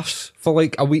shallow baths for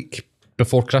like a week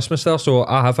before Christmas there, so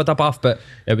I have had a bath, but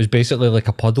it was basically like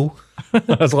a puddle.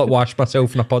 I was like washed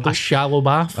myself in a puddle. a shallow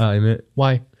bath. Aye, mate.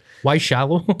 Why? Why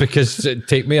shallow? Because it'd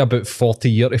take me about 40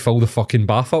 years to fill the fucking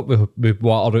bath up with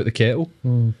water out the kettle.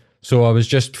 So I was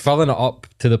just filling it up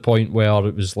to the point where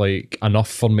it was like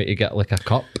enough for me to get like a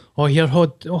cup. Oh, here,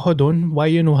 hold on. Why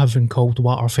you not having cold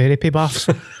water therapy baths?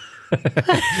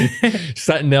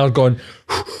 Sitting there going,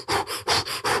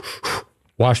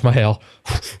 wash my hair,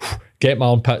 get my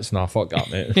armpits. Nah, fuck that,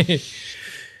 mate.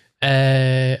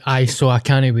 Aye, so I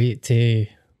can't wait to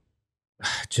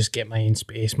just get my own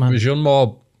space, man. Was your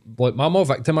mom, like my mom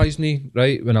victimised me,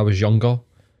 right, when I was younger,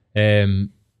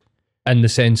 in the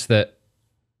sense that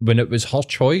when it was her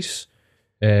choice,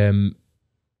 I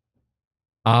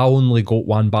only got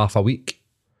one bath a week.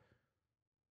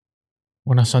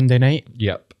 On a Sunday night?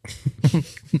 Yep.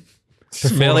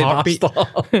 Smelly heartbeat.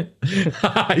 bastard.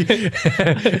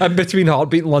 In between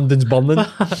heartbeat and London's burning.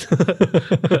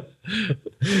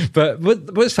 But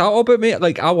what's that all about, mate?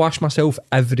 Like, I wash myself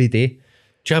every day.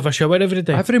 Do you have a shower every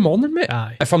day? Every morning, mate.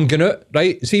 Aye. If I'm going out,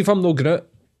 right? See if I'm not going out.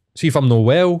 See if I'm not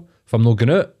well. If I'm not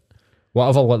going out.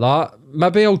 Whatever like that.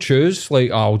 Maybe I'll choose,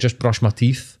 like, I'll just brush my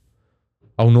teeth.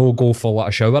 I'll no go for like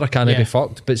a shower. I can't be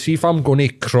fucked. But see if I'm going to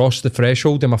cross the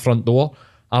threshold in my front door,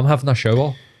 I'm having a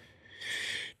shower.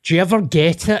 Do you ever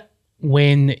get it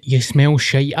when you smell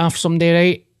shite off somebody,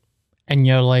 right? And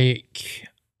you're like,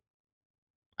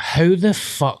 how the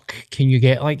fuck can you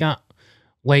get like that?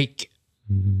 Like,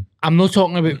 I'm not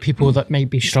talking about people that might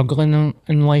be struggling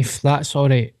in life. That's all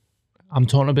right. I'm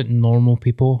talking about normal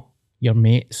people, your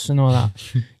mates and all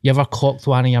that. You ever clocked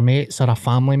one of your mates or a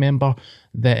family member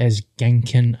that is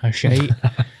ginking a shite?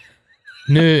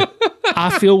 No,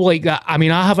 I feel like that. I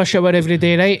mean, I have a shower every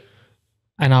day, right?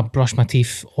 And I brush my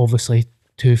teeth, obviously,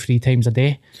 2-3 times a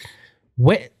day.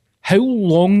 How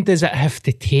long does it have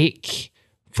to take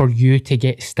for you to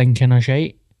get stinking a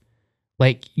shite?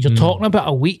 Like, you're talking about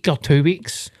a week or 2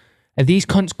 weeks. Are these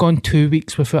cunts gone 2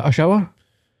 weeks without a shower?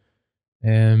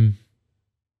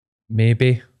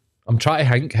 Maybe. I'm trying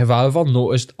to think, have I ever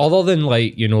noticed, other than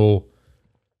like, you know,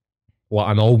 like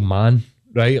an old man,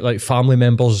 right? Like family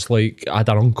members, like I had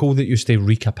an uncle that used to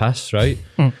reek a piss, right?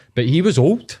 But he was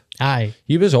old. Aye.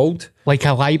 He was old. Like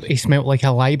he smelt like a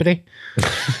library.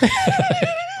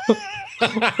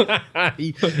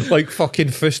 Like fucking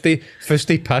fusty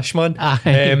pish, man.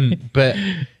 Aye. But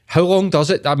how long does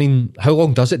it, I mean, how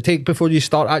long does it take before you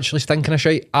start actually stinking of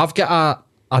shite? I've got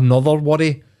another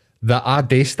worry that I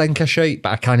do stink of shite,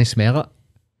 but I can't smell it.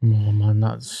 Oh man,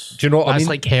 that's... Do you know what I mean? That's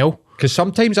like hell. Because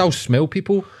sometimes I'll smell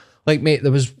people. Like, mate,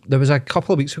 there was a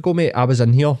couple of weeks ago, mate, I was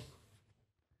in here.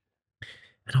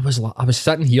 And I was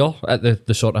sitting here at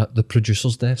the sort of the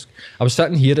producer's desk. I was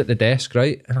sitting here at the desk,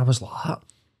 right? And I was like,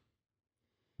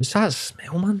 what's that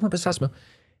smell, man? What was that smell?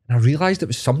 And I realised it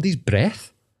was somebody's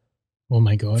breath. Oh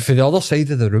my God. For the other side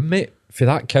of the room, mate. For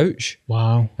that couch.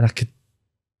 Wow. And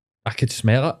I could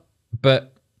smell it.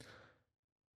 But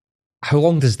how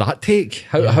long does that take?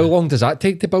 How long does that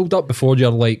take to build up before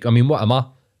you're like, I mean, what am I?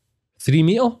 3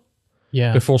 metre?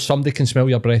 Yeah. Before somebody can smell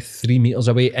your breath 3 metres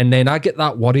away. And then I get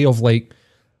that worry of like,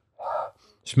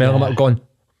 smelling it going,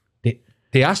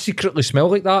 they I secretly smell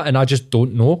like that and I just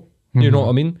don't know. You know what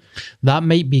I mean? That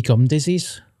might be gum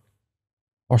disease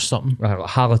or something. Like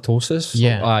halitosis.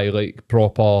 Yeah. Aye, like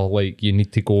proper, like you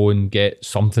need to go and get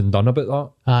something done about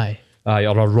that. Aye. Aye,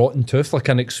 or a rotten tooth, like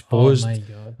an exposed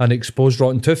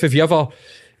rotten tooth. If you ever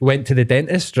went to the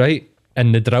dentist, right,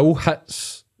 and the drill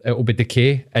hits, it'll be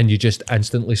decay and you just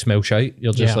instantly smell shite.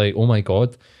 You're just like, oh my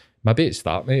God, maybe it's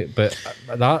that, mate. But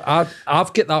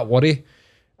I've got that worry.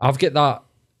 I've got that.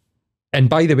 And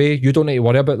by the way, you don't need to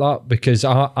worry about that because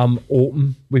I'm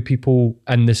open with people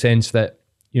in the sense that,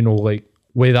 you know, like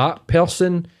with that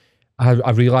person,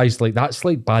 I realised like that's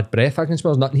like bad breath I can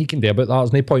smell. There's nothing he can do about that.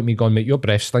 There's no point me going, mate, your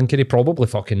breath's stinking. He probably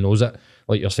fucking knows it.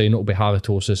 Like you're saying, it'll be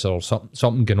halitosis or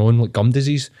something going on, like gum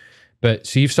disease. But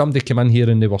see if somebody came in here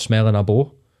and they were smelling a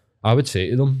bow, I would say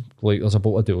to them, like, there's a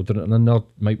bottle of deodorant in there,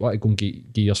 might want to go and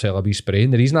give yourself a wee spray.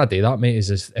 And the reason I do that, mate,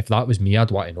 is if that was me, I'd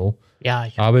want to know.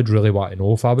 Yeah. I would really want to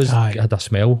know. If I had a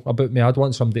smell about me, I'd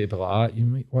want somebody to be like, you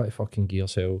might want to fucking give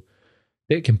yourself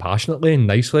do it compassionately and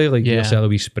nicely, like you sell a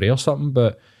wee spray or something.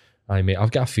 But mate,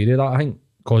 I've got a theory of that, I think,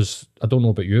 because I don't know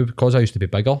about you, because I used to be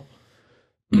bigger.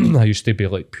 I used to be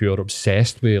like pure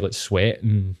obsessed with like sweat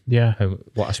and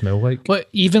what I smell like. But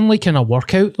even like in a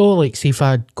workout though, like see if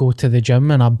I go to the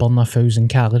gym and I burn 1,000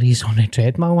 calories on a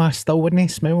treadmill, I still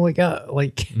wouldn't smell like that.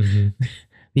 Like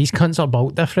these cunts are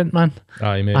built different, man.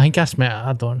 Aye, mate. I think I smell.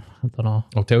 I don't know.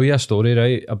 I'll tell you a story,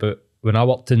 right, about when I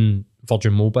worked in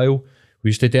Virgin Mobile. We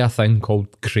used to do a thing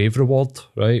called Crave Reward,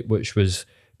 right, which was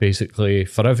basically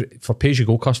for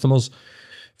pay-as-you-go customers,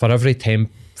 for every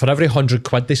 100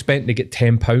 quid they spent, they get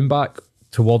 £10 back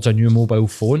towards a new mobile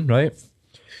phone, right?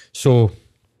 So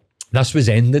this was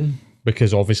ending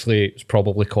because obviously it's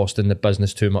probably costing the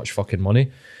business too much fucking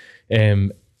money.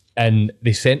 And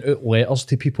they sent out letters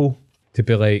to people to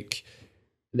be like,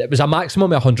 it was a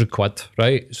maximum of 100 quid,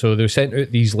 right? So they sent out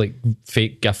these like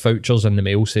fake gift vouchers in the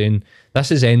mail saying,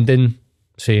 this is ending,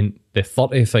 saying the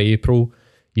 30th of April,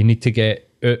 you need to get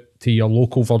out to your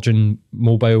local Virgin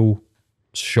Mobile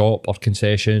shop or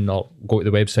concession or go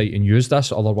to the website and use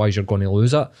this, otherwise you're going to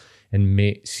lose it. And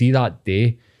mate, see that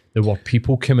day, there were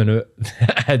people coming out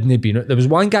that hadn't been out. There was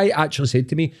one guy actually said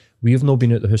to me, we have not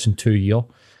been out the house in 2 years,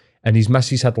 and his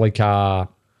missus had like a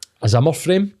Zimmer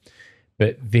frame,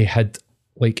 but they had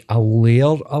like a layer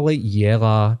of like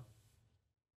yellow,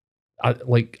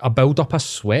 like a build up of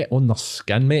sweat on their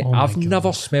skin, mate. I've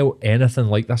never smelled anything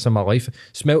like this in my life.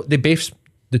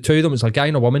 The two of them, it's a guy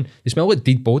and a woman, they smell like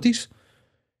dead bodies.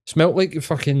 Smelled like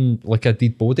fucking like a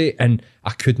dead body, and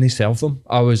I couldn't serve them.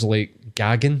 I was like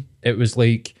gagging. It was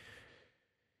like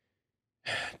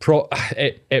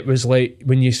it was like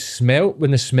when the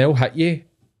smell hit you,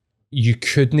 you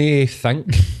couldn't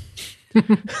think.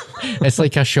 It's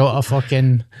like a shot of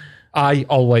fucking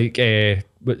or like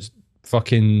what's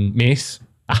fucking mace.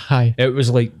 Aye. It was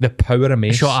like the power of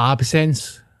mace. A shot of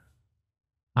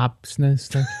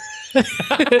absence.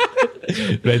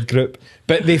 Red group.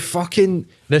 But the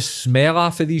smell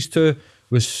off of these two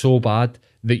was so bad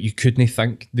that you couldn't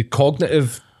think. The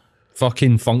cognitive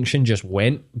fucking function just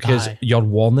went because your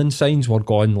warning signs were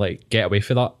going like, get away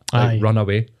from that, like run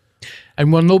away.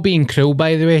 And we're not being cruel,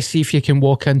 by the way. See if you can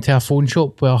walk into a phone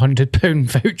shop with £100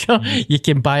 voucher, you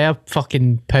can buy a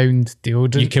fucking pound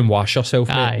deodorant. You can wash yourself,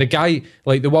 mate. The guy,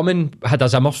 like the woman had a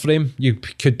Zimmer frame. You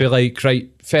could be like, right,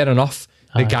 fair enough.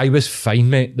 The guy was fine,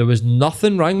 mate. There was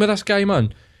nothing wrong with this guy,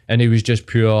 man. And he was just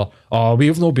pure,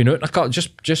 we've not been out in a car.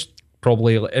 Just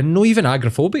probably, and not even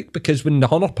agoraphobic, because when the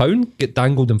 £100 get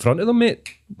dangled in front of them,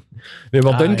 mate, they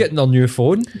were down getting their new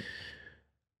phone.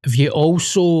 Have you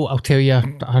also, I'll tell you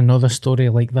another story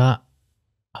like that.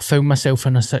 I found myself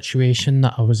in a situation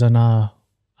that I was in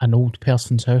an old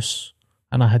person's house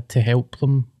and I had to help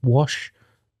them wash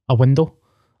a window.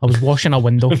 I was washing a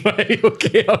window. Right,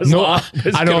 okay.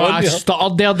 I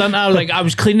stuttered there, didn't I? Like, I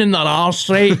was cleaning their arse,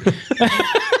 right?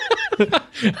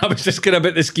 I was just going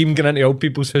about the scheme going into old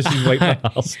people's houses, wipe their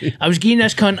arse. I was giving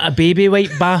this cunt a baby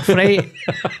wipe bath, right?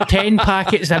 10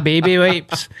 packets of baby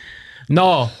wipes.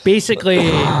 No, basically,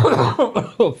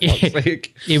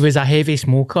 he was a heavy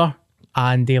smoker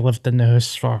and he lived in the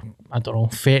house for,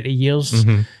 30 years.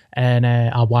 Mm-hmm. And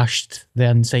I washed the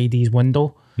inside of his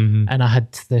window. Mm-hmm. And I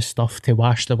had the stuff to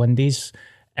wash the windows,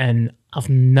 and I've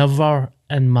never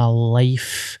in my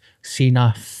life seen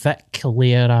a thick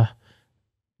layer of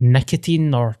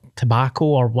nicotine or tobacco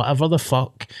or whatever the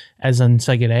fuck is in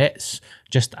cigarettes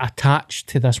just attached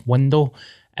to this window.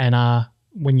 And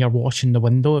when you're washing the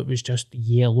window, it was just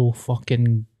yellow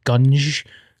fucking gunge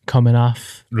coming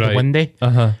off the window.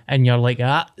 And you're like,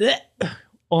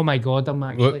 oh my God, I'm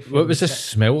actually... What was the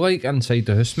smell like inside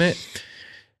the house, mate?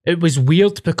 It was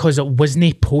weird because it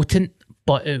wasn't potent,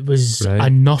 but it was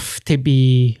enough to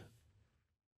be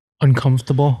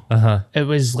uncomfortable. It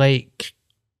was like,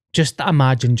 just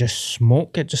imagine just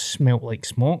smoke. It just smelled like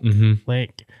smoke. Mm-hmm.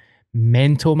 Like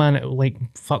mental, man. It like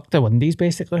fuck the windies,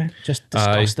 basically. Just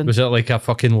disgusting. Was it like a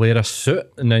fucking layer of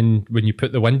soot, and then when you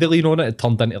put the window lean on it, it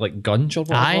turned into like gunge or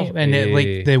whatever? Aye, and it,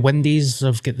 like the windies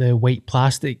have got the white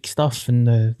plastic stuff, and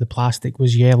the plastic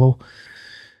was yellow.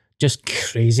 Just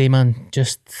crazy, man.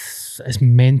 Just, it's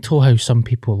mental how some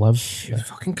people live.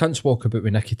 Fucking cunts walk about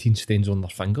with nicotine stains on their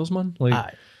fingers, man.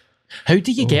 Like, how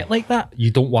do you get like that?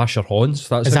 You don't wash your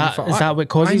hands. Is that what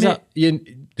causes it?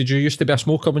 Did you used to be a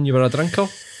smoker when you were a drinker?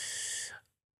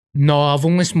 No, I've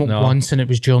only smoked once, and it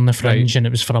was during the Fringe, and it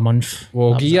was for a month.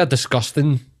 Well, give you a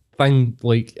disgusting thing.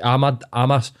 Like, I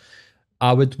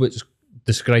would what's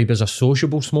described as a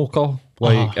sociable smoker.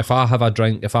 Like, if I have a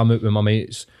drink, if I'm out with my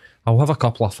mates, I'll have a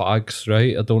couple of fags,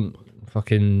 right?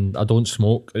 I don't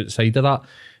smoke outside of that.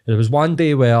 There was one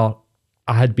day where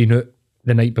I had been out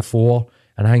the night before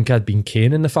and I think I'd been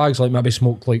caning the fags, like maybe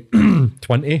smoked like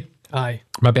 20. Aye.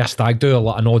 Maybe a stag do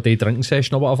like an all-day drinking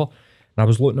session or whatever. And I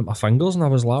was looking at my fingers and I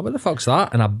was like, what the fuck's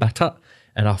that? And I bit it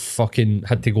and I fucking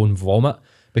had to go and vomit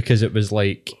because it was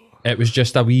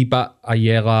just a wee bit of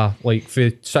yellow, like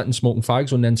for sitting smoking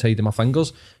fags on the inside of my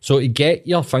fingers. So to get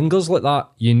your fingers like that,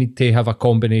 you need to have a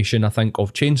combination, I think,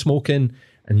 of chain smoking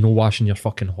and no washing your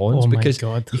fucking horns. Oh my because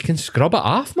God. you can scrub it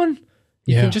off, man.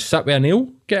 You Yeah. can just sit with a nail,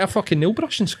 get a fucking nail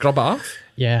brush and scrub it off.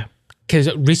 Yeah.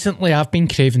 Because recently I've been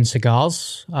craving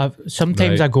cigars.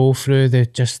 Sometimes Right. I go through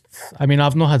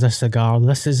I've not had a cigar.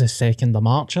 This is the 2nd of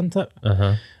March, isn't it?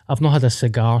 Uh-huh. I've not had a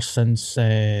cigar since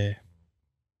the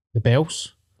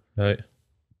Bells. Right.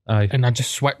 Aye. And I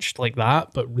just switched like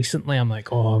that. But recently I'm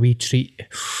like, oh, a wee treat.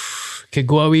 Could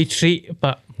go a wee treat.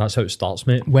 But That's how it starts,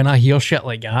 mate. when I hear shit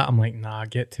like that, I'm like, nah,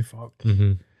 get to fuck.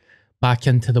 Mm-hmm. Back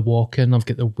into the walk-in. I've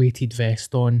got the weighted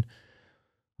vest on.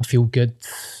 I feel good.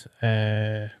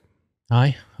 I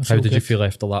How did you good. feel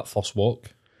after that first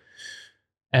walk?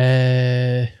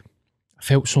 I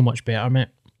felt so much better, mate.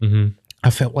 Mm-hmm. I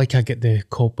felt like I get the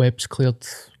cobwebs cleared.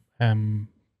 I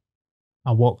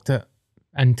walked it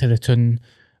into the tune.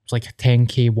 It was like a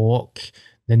 10k walk.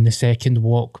 Then the second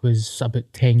walk was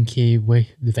about 10k with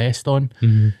the vest on.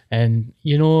 Mm-hmm. And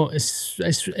you know,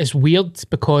 it's weird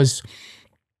because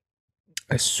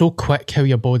it's so quick how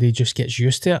your body just gets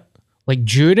used to it. Like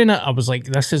during it, I was like,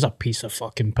 this is a piece of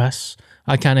fucking piss.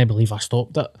 I can't believe I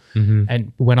stopped it. Mm-hmm.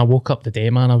 And when I woke up the day,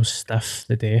 man, I was stiff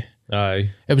the day.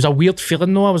 Aye. It was a weird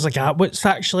feeling though. I was like, what's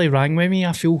actually wrong with me?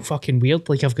 I feel fucking weird,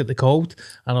 like I've got the cold.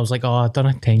 And I was like, oh, I've done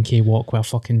a 10k walk with a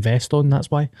fucking vest on,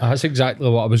 that's why. That's exactly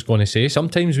what I was going to say.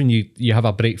 Sometimes when you have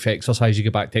a break for exercise, you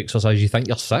get back to exercise, you think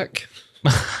you're sick.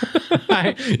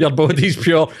 Your body's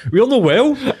pure. We're not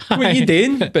well. What you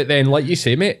doing? But then, like you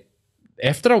say, mate,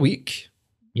 after a week,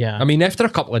 Yeah. I mean, after a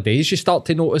couple of days, you start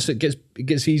to notice it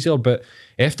gets easier. But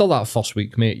after that first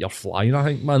week, mate, you're flying, I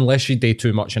think, man. Unless you do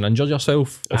too much and injure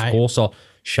yourself, of Aye. course, or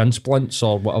shin splints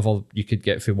or whatever you could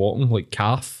get for walking, like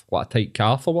calf, like a tight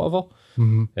calf or whatever.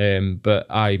 Mm-hmm. But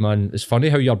aye, man, it's funny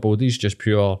how your body's just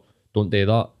pure, don't do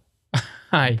that.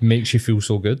 Aye. Makes you feel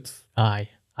so good. Aye.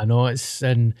 I know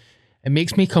and it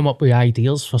makes me come up with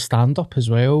ideas for stand-up as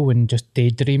well and just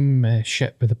daydream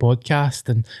shit with the podcast.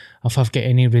 And if I've got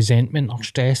any resentment or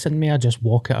stress in me, I just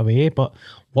walk it away. But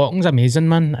walking's amazing,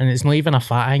 man. And it's not even a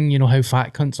fat thing. You know how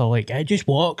fat cunts are like, hey, just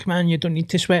walk, man. You don't need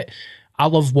to sweat. I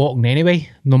love walking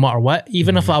anyway, no matter what.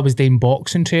 Even if I was doing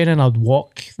boxing training, I'd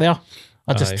walk there.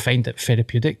 I just Aye. find it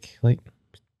therapeutic. Like,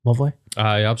 lovely.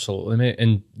 Aye, absolutely, mate.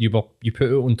 And you put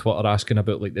it on Twitter asking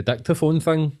about like the dictaphone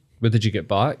thing. What did you get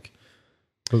back?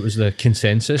 What was the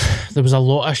consensus? There was a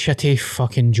lot of shitty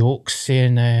fucking jokes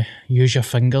saying use your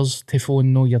fingers to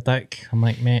phone, no your dick. I'm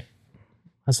like, mate,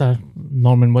 that's a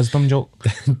Norman Wisdom joke.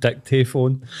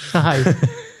 Dictaphone. Aye.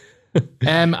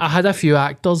 I had a few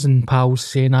actors and pals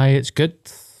saying, aye, it's good.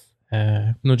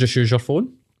 No, just use your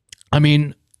phone. I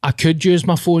mean, I could use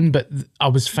my phone, but I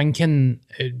was thinking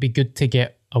it'd be good to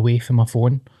get away from my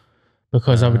phone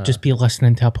because I would just be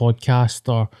listening to a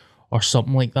podcast or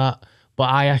something like that. But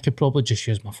I could probably just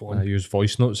use my phone. Use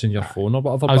voice notes in your phone or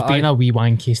whatever. I was but being a wee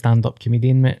wanky stand-up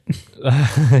comedian, mate.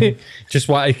 just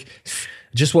want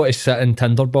to sit in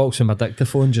Tinderbox with my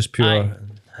dictaphone, just pure. Aye.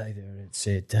 Hi there, it's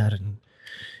Darren.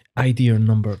 ID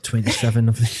number 27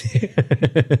 of the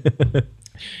day.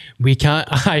 We can't.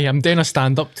 I'm doing a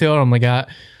stand-up tour. I'm like,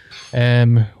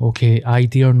 okay,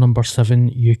 idea number 7.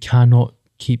 You cannot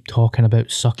keep talking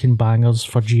about sucking bangers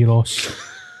for G-Ross.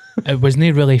 It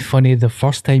wasn't really funny the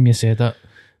first time you said it.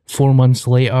 4 months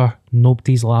later,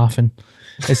 nobody's laughing.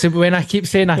 It's when I keep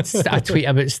saying I tweet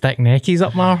about stick neckies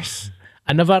up Mars.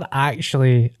 I've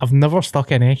never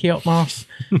stuck a neckie up Mars.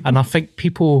 And I think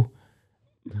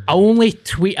I only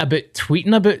tweet about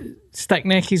tweeting about stick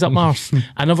neckies up Mars.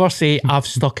 I never say I've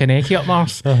stuck a neckie up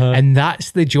Mars. And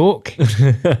that's the joke.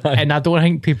 And I don't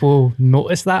think people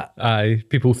notice that. Aye,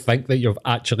 people think that you've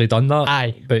actually done that.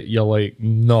 Aye. But you're like,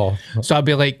 no. So I'd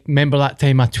be like, remember that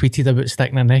time I tweeted about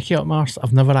sticking a neckie up Mars?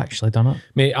 I've never actually done it.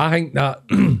 Mate, I think that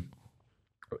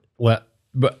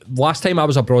but last time I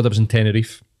was abroad, I was in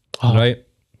Tenerife, right?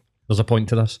 There's a point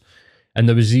to this. And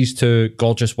there was these two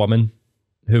gorgeous women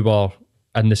who were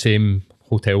in the same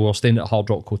hotel. We were staying at Hard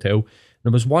Rock Hotel.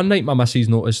 There was one night my missus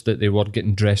noticed that they were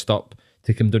getting dressed up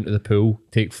to come down to the pool,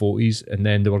 take photos, and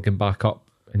then they were getting back up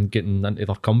and getting into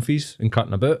their comfies and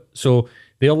cutting about. So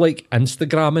they're like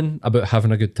Instagramming about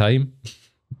having a good time.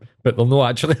 but they're not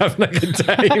actually having a good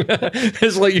time.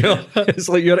 It's like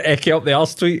your Ecky up the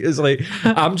arse tweet. It's like,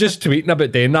 I'm just tweeting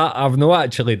about doing that. I've not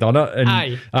actually done it.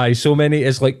 And Aye. so many,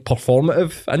 it's like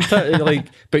performative, isn't it? Like,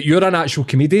 but you're an actual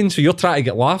comedian, so you're trying to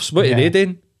get laughs. What are they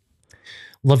doing?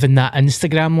 Living that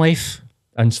Instagram life.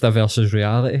 Insta versus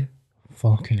reality.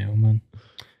 Fucking hell, man.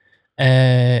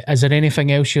 Is there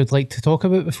anything else you'd like to talk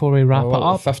about before we wrap it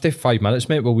up? 55 minutes,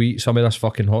 mate. Will we eat some of this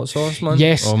fucking hot sauce, man?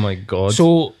 Yes. Oh my God.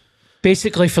 So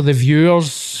basically for the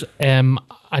viewers,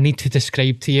 I need to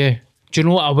describe to you. Do you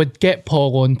know what? I would get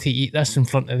Paul on to eat this in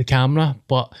front of the camera,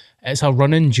 but it's a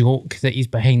running joke that he's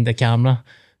behind the camera.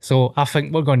 So I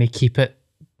think we're going to keep it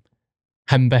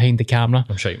him behind the camera.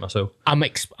 I'm shaking myself. I'm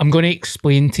going to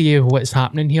explain to you what's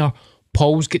happening here.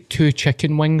 Paul's got 2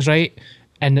 chicken wings, right?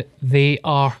 And they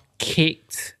are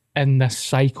caked in this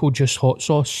Psycho Juice hot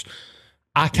sauce.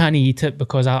 I can't eat it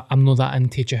because I'm not that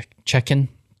into chicken.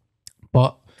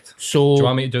 But so... Do you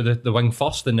want me to do the wing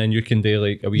first and then you can do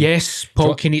like a wee... Yes,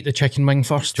 Paul can eat the chicken wing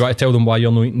first. Do you want to tell them why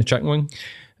you're not eating the chicken wing?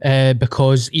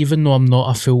 Because even though I'm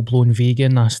not a full-blown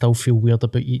vegan, I still feel weird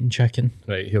about eating chicken.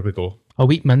 Right, here we go.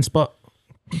 I'll eat mince, but...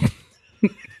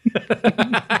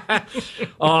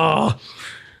 Oh...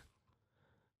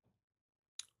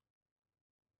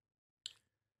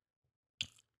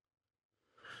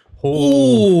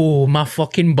 Oh, my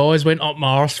fucking balls went up my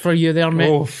arse for you there,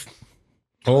 mate.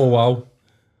 Oh, wow.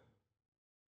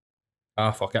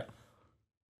 Ah, fuck it.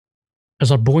 Is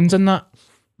there bones in that?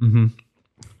 Mm-hmm.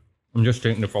 I'm just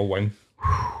taking the full wing.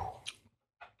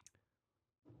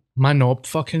 My knob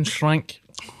fucking shrank.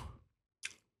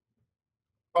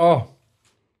 Oh.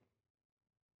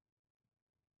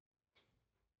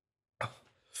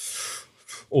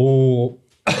 Oh.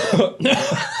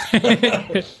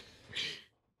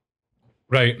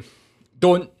 Right.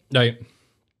 Don't. Right.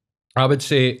 I would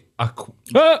say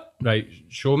right.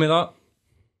 Show me that.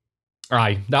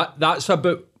 Aye. That's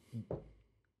about.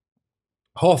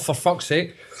 Oh, for fuck's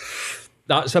sake!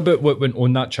 That's about what went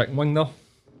on that chicken wing there.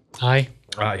 Aye.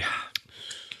 Aye.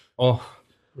 Oh.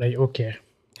 Right. Okay.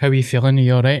 How are you feeling? Are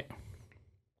you all right?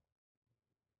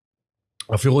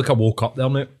 I feel like I woke up there,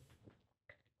 mate.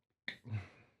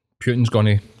 Putin's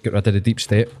gonna get rid of the deep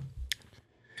state.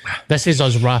 This is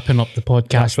us wrapping up the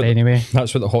podcast anyway.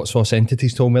 That's what the hot sauce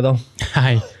entities told me there.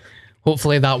 Aye.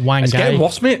 Hopefully that one It's guy. getting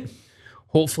worse, mate.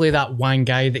 Hopefully that one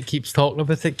guy that keeps talking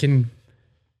about it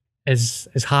is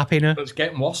happy now. It's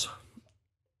getting worse.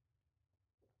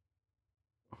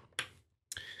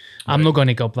 I'm not going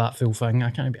to gub that full thing.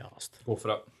 I can't be asked. Go for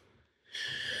it.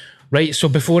 Right, so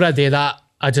before I do that,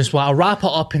 I just want to wrap it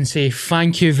up and say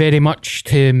thank you very much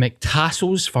to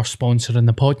McTassels for sponsoring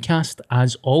the podcast.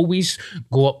 As always,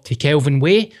 go up to Kelvin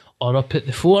Way or up at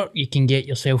the fort. You can get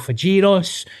yourself a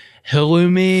gyros,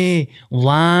 halloumi,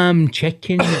 lamb,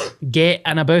 chicken, get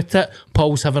in about it.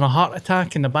 Paul's having a heart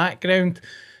attack in the background.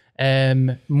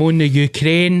 Moan the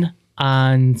Ukraine.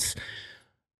 And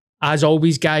as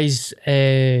always, guys,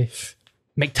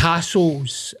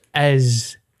 McTassels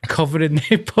is covering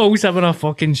Paul's having a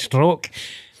fucking stroke.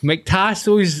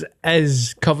 McTassels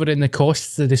is covering the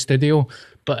costs of the studio,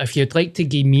 but if you'd like to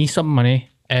give me some money,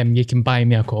 you can buy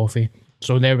me a coffee.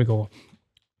 So there we go.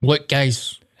 Look,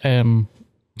 guys, I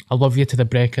love you to the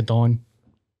break of dawn.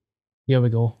 Here we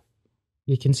go.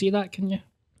 You can see that, can you?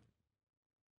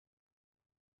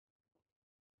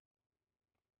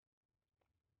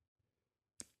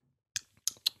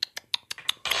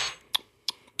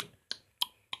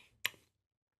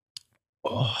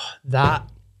 Oh, that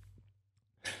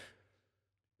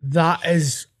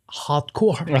is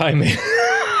hardcore. Right, mate.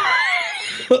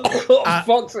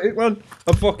 Fuck's sake, man.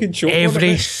 I'm fucking choking.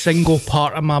 Every single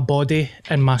part of my body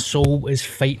and my soul is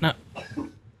fighting it.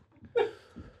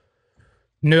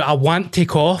 Now, I want to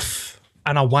cough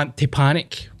and I want to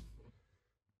panic.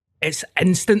 It's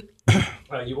instant.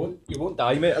 You won't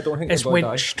die, mate. I don't think It's you're going to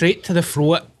went die. straight to the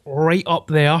throat, right up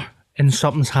there, and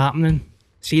something's happening.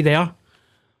 See there?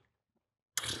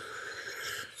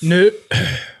 Now,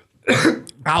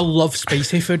 I love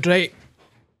spicy food, right?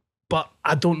 But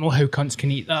I don't know how cunts can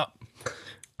eat that.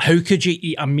 How could you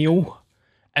eat a meal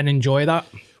and enjoy that?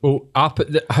 Well,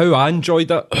 how I enjoyed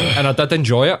it, and I did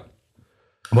enjoy it,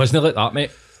 wasn't like that,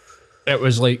 mate. It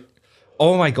was like,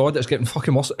 oh my God, it's getting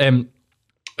fucking worse.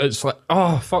 It's like,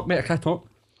 oh, fuck, mate, I can't talk.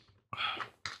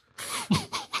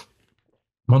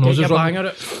 My nose Get is your running. bang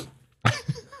at it.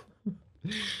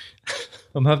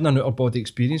 I'm having an outer body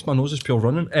experience. My nose is pure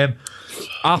running.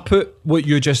 I put what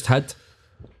you just had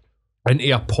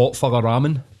into a pot full of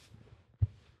ramen.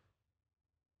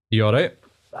 You alright?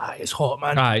 Ah, it's hot,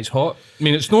 man. Ah, it's hot. I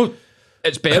mean, it's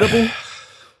bearable.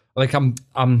 Like I'm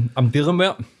dealing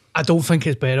with it. I don't think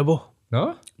it's bearable.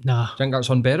 No? Nah, I think that's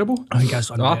unbearable. I think that's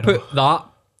No,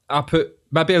 unbearable. I put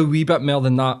maybe a wee bit more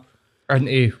than that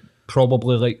into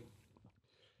probably like,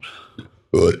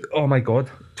 oh my God,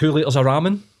 2 litres of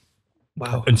ramen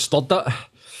Wow. and stirred it.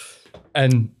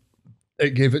 And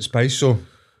it gave it spice. So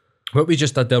what we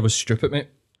just did there was stupid, mate.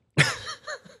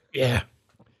 Yeah.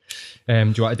 Do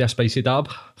you want to do a spicy dab?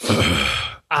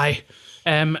 Aye.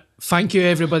 Thank you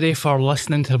everybody for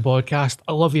listening to the podcast.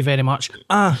 I love you very much.